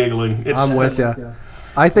start giggling. I'm with you.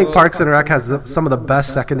 I think Parks and Rec has some of the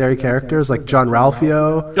best secondary characters, like John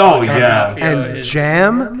Ralphio. Oh yeah, and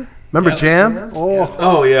Jam. Remember Jam?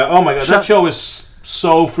 Oh yeah. Oh my god, that show is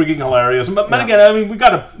so freaking hilarious. But again, I mean, we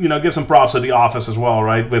gotta give some props to The Office as well,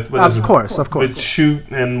 right? With of course. With Shoot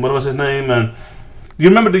and what was his name? And do you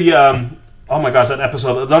remember the? Oh my gosh, that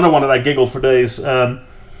episode! Another one that I giggled for days.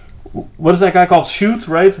 What is that guy called? Shoot,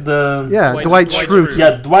 right? Dwight Schrute.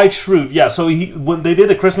 Yeah, Dwight Schrute. Yeah, so when they did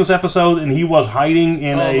a Christmas episode and he was hiding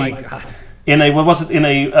in a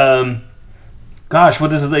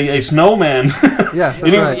snowman. Yes,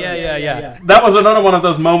 that's right. Yeah. That was another one of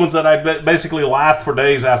those moments that I basically laughed for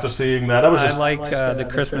days after seeing that. That was just the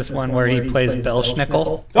Christmas one where he plays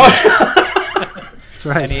Belschnickel.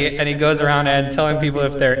 That's right. And he goes around and telling people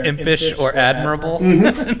if they're impish or admirable.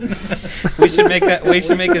 we should make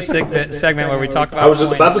a segment where we talk about. I was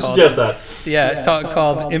about to suggest that. Yeah,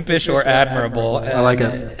 called impish or admirable. I like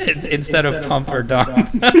it. Instead of pump or dumb.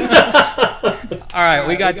 All right,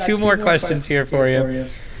 we got 2 more questions here for you.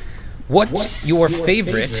 What's your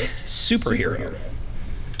favorite superhero?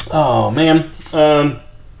 Oh man.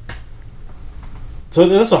 So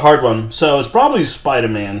this is a hard one. So it's probably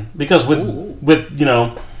Spider-Man, because with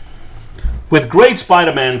great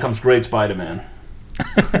Spider-Man comes great Spider-Man.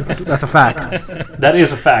 That's a fact. That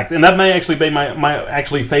is a fact, and that may actually be my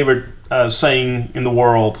actually favorite saying in the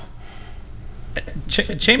world.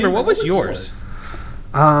 Chamber, what was yours?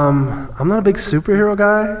 I'm not a big superhero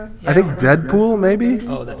guy. I think Deadpool, maybe.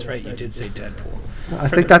 Oh, that's right. You did say Deadpool. I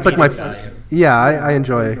think that's like my. I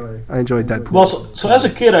enjoy Deadpool. Well, so as a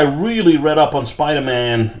kid, I really read up on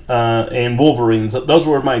Spider-Man and Wolverine. Those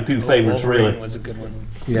were my 2 favorites, Wolverine really. was a good one.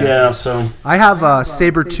 Yeah. So I have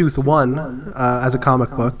Sabretooth 1 as a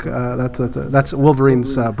comic book. That's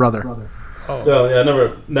Wolverine's brother. Oh yeah, I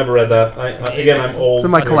never read that. I'm old. It's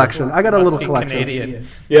in my collection. I got a little collection. Canadian.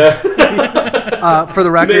 Yeah. For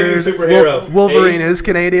the record, Canadian superhero. Wolverine is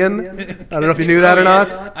Canadian. I don't know if you knew that or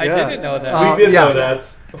not. I didn't know that. We did know that.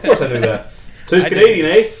 Of course I knew that. So he's Canadian,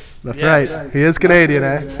 eh? That's right. He is Canadian,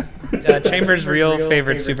 eh? Chamber's real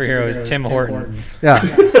favorite superhero is Tim Horton. Yeah.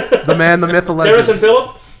 The man, the myth, the legend. Terrence and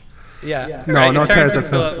Phillip? Yeah. No Terrence and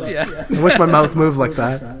Phillip. Yeah. I wish my mouth moved like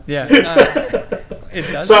that. Yeah. It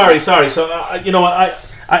does. Sorry. So you know what?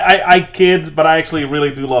 I kid, but I actually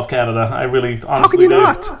really do love Canada. I really honestly How can you do.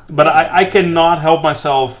 not? But I cannot help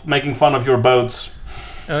myself making fun of your boats.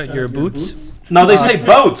 Your boots? No, they say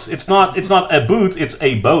boats. It's not a boot. It's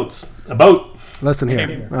a boat. A boat. Listen here.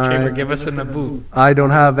 Chamber, give us a boot. I don't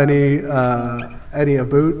have any a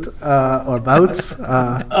boot or boats.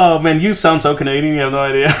 Oh man, you sound so Canadian. You have no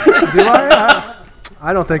idea. Do I?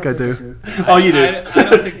 I don't think I do. Oh, you do. I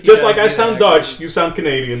don't think Just like I sound Dutch, you sound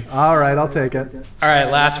Canadian. All right, I'll take it. All right,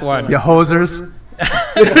 last one. You hosers.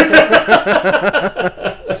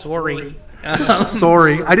 Sorry.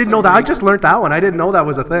 Sorry, I didn't know that. I just learned that one. I didn't know that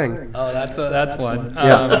was a thing. Oh, that's one.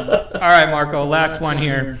 Yeah. All right, Marco, last one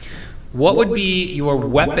here. What would be your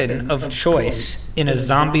weapon of choice in a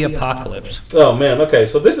zombie apocalypse? Oh man, okay.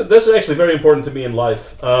 So this is actually very important to me in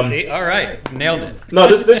life. See, all right, nailed it. No,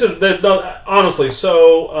 this is no, honestly.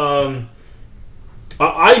 So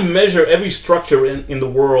I measure every structure in the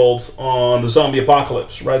world on the zombie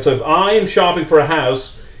apocalypse, right? So if I am shopping for a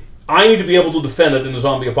house, I need to be able to defend it in the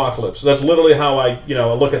zombie apocalypse. That's literally how I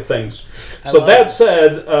look at things. So that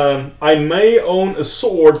said, I may own a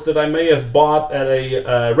sword that I may have bought at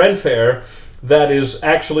a Ren fair that is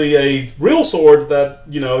actually a real sword that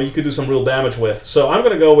you could do some real damage with. So I'm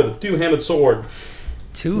going to go with a 2-handed sword.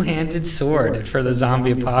 Two-handed sword for the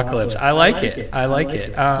zombie apocalypse. I like it.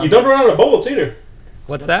 You don't run out of bullets either.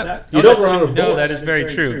 What's that? You don't run out of bullets. No, that is very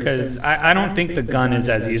true, because I don't think the gun is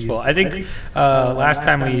as useful. I think last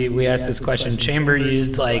time we asked this question, Chamber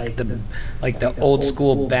used like the old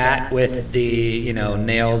school bat with the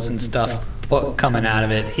nails and stuff coming out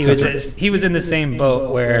of it. He was in the same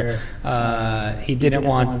boat where he didn't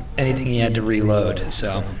want anything he had to reload.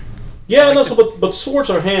 So. Yeah, but swords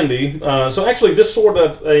are handy. So actually, this sword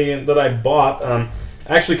that I bought.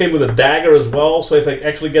 Actually came with a dagger as well, so if it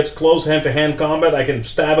actually gets close hand-to-hand combat, I can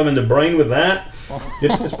stab him in the brain with that.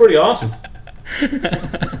 It's pretty awesome.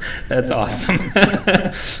 That's awesome.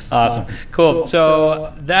 Awesome. Cool.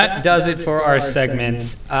 So that does it for our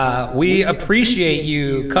segments. We appreciate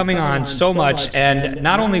you coming on so much, and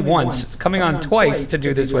not only once, coming on twice to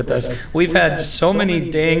do this with us. We've had so many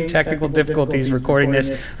dang technical difficulties recording this.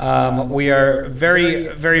 We are very,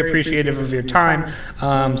 very appreciative of your time.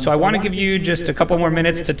 So I want to give you just a couple more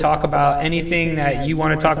minutes to talk about anything that you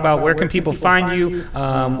want to talk about. Where can people find you?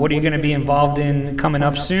 What are you going to be involved in coming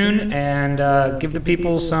up soon? And give the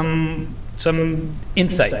people some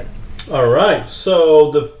insight. All right.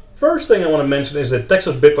 So the first thing I want to mention is the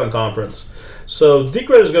Texas Bitcoin Conference. So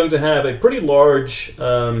Decred is going to have a pretty large,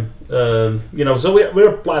 so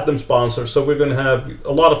we're a platinum sponsor, so we're going to have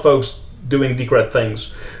a lot of folks doing Decred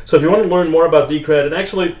things. So if you want to learn more about Decred, and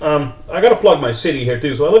actually, I got to plug my city here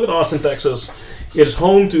too. So I live in Austin, Texas. It's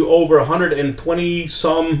home to over 120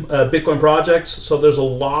 some Bitcoin projects. So there's a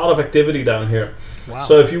lot of activity down here. Wow.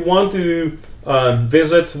 So if you want to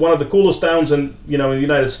visit one of the coolest towns in the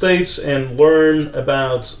United States and learn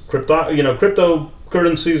about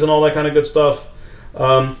cryptocurrencies and all that kind of good stuff,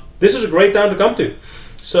 this is a great town to come to.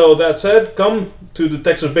 So that said, come to the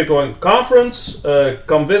Texas Bitcoin Conference.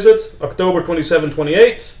 Come visit October 27,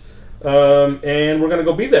 28, and we're going to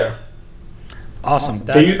go be there. Awesome.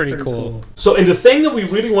 That's pretty cool. So, and the thing that we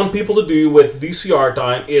really want people to do with DCR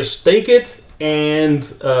time is take it and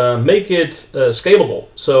make it scalable.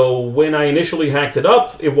 So when I initially hacked it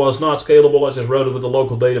up, it was not scalable. I just wrote it with a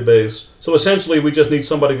local database. So essentially, we just need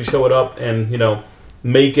somebody to show it up and,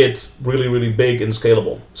 make it really, really big and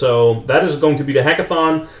scalable. So that is going to be the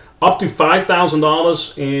hackathon. Up to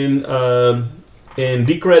 $5,000 in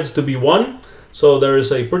Decreds to be won. So there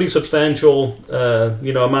is a pretty substantial,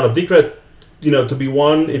 amount of Decred, to be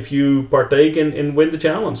won if you partake and win the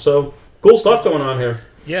challenge. So cool stuff going on here.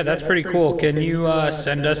 Yeah, that's pretty cool. Can you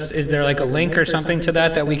send us, is there like a link or something to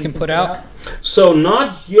that we can put out? So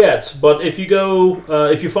not yet, but if you go,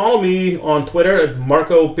 if you follow me on Twitter at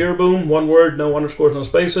Marco Peerboom, one word, no underscores, no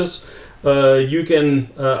spaces, you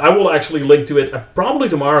can, I will actually link to it probably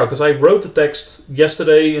tomorrow, because I wrote the text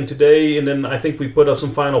yesterday and today, and then I think we put up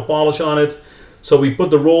some final polish on it. So we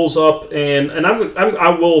put the rules up, and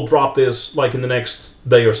I will drop this like in the next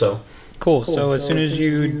day or so. Cool. So as soon as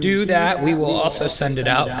you do that, we will also send it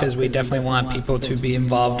out, because we definitely want people to be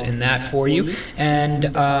involved in that for you. And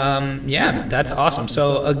that's awesome.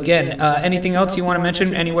 So again, anything else you want to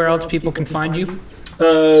mention? Anywhere else people can find you?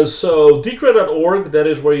 So Decred.org, that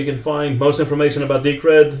is where you can find most information about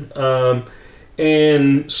Decred.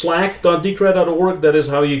 And slack.decred.org, that is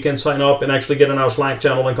how you can sign up and actually get in our Slack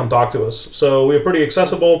channel and come talk to us. So we're pretty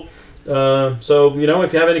accessible. So,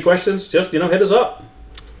 if you have any questions, just, hit us up.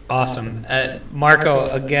 Awesome. Marco,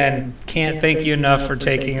 again, can't thank you enough for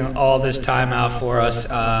taking all this time out for us,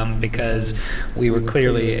 because we were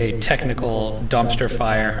clearly a technical dumpster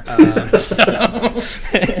fire.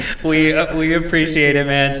 So we appreciate it,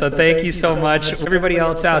 man. So thank you so much. Everybody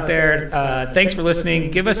else out there, thanks for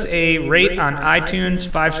listening. Give us a rate on iTunes,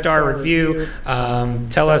 5-star review.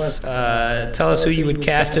 Tell us who you would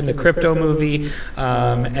cast in the crypto movie,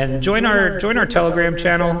 and join our Telegram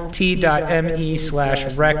channel,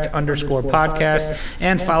 t.me/rect_podcast,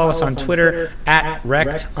 and follow us on Twitter at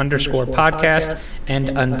rect_podcast. And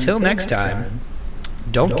until next time,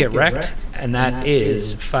 don't get wrecked, and that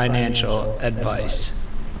is financial advice.